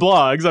besides your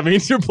blogs? I mean,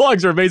 your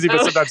blogs are amazing,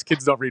 but sometimes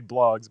kids don't read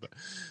blogs. But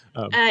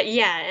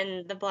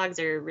and the blogs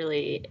are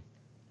really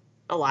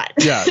a lot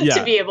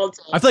to be able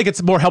to. I feel like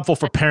it's more helpful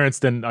for parents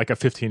than like a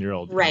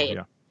 15-year-old. Right.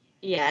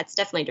 Yeah, it's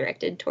definitely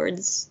directed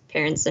towards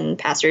parents and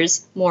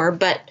pastors more.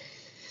 But,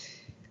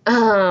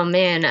 oh,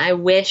 man, I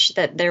wish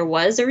that there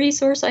was a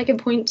resource I could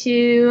point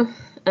to.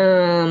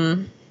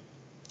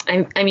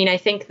 I mean, I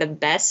think the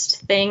best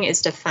thing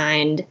is to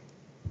find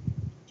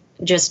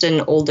just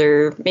an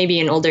older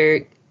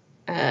gay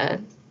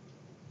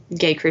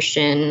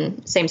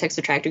Christian, same-sex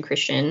attracted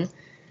Christian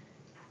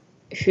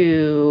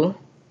who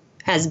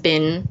has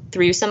been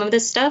through some of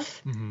this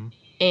stuff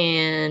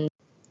and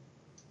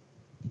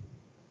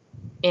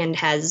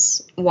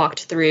has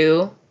walked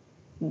through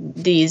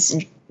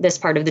this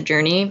part of the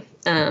journey,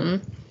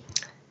 and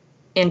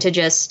to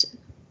just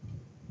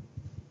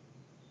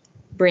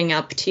bring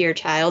up to your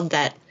child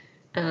that,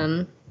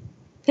 hey,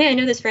 I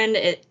know this friend,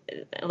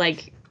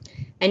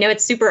 I know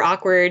it's super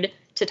awkward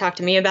to talk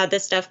to me about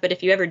this stuff, but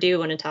if you ever do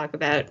want to talk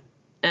about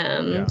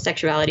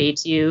sexuality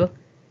to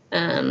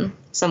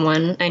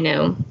someone I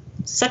know,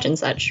 such and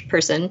such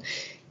person,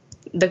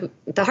 the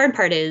hard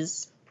part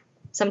is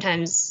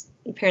sometimes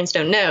parents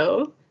don't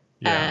know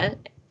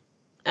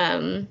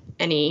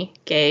any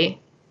gay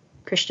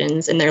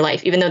Christians in their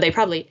life, even though they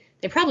probably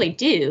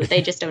do.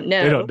 They just don't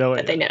know. They don't know but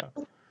it they know.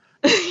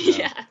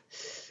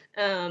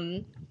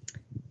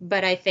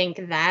 But I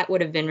think that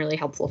would have been really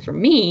helpful for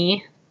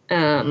me.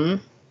 I'm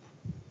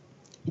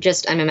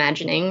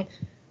imagining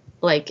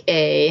like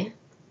a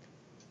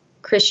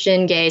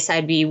Christian gay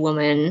side B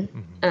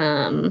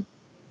woman,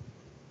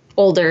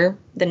 older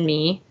than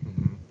me,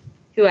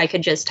 who I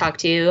could just talk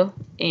to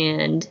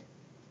and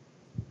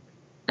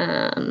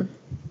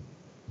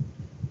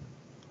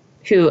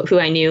who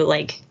I knew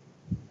like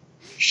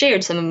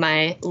shared some of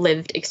my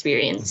lived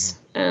experience,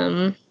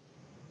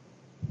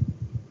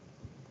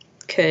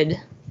 could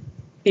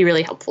be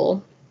really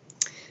helpful.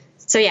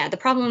 So yeah,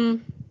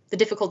 the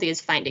difficulty is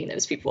finding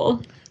those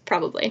people,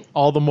 probably.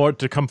 All the more,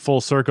 to come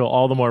full circle,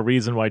 all the more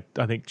reason why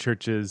I think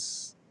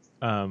churches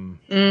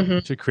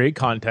should create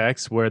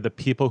contexts where the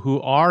people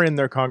who are in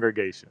their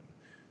congregation,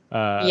 who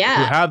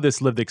have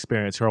this lived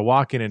experience, who are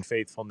walking in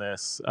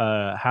faithfulness,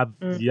 have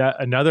yet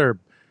another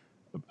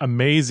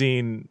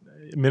amazing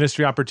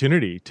ministry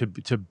opportunity to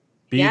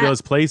be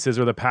those places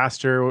where the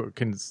pastor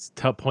can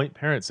point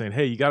parents saying,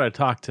 hey, you got to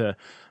talk to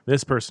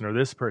this person or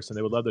this person.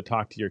 They would love to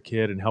talk to your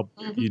kid and help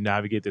you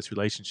navigate this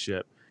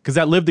relationship. Because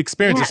that lived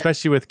experience,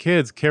 especially with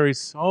kids, carries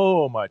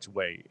so much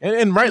weight.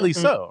 And rightly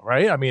so,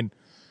 right? I mean,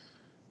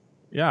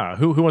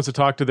 who wants to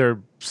talk to their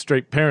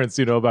straight parents,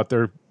 about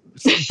their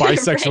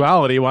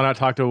bisexuality? Why not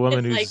talk to a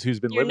woman who's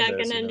been living this? You're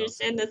not going to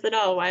understand this at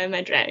all. Why am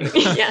I trying?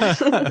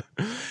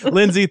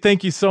 Lindsey,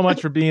 thank you so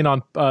much for being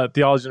on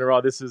Theology in the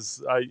Raw. This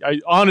is, I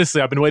honestly,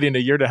 I've been waiting a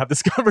year to have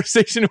this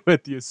conversation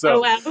with you.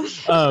 So,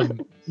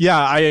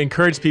 I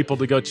encourage people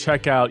to go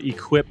check out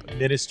Equip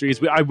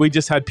Ministries. We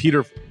just had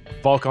Peter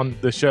Falk on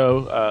the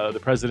show, the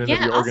president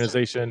of your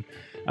organization.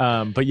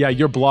 But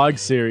your blog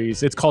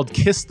series, it's called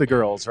Kiss the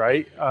Girls,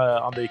 right?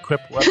 On the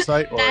Equip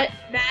website? Or?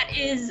 That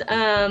is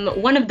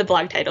one of the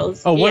blog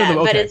titles. Oh, one of them,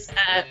 okay. But it's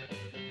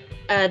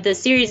the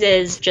series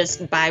is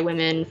just By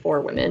Women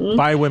for Women.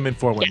 By Women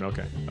for Women,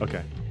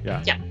 okay.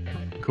 Yeah.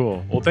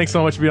 Cool. Well, thanks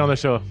so much for being on the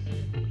show.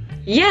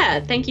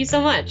 Yeah, thank you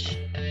so much.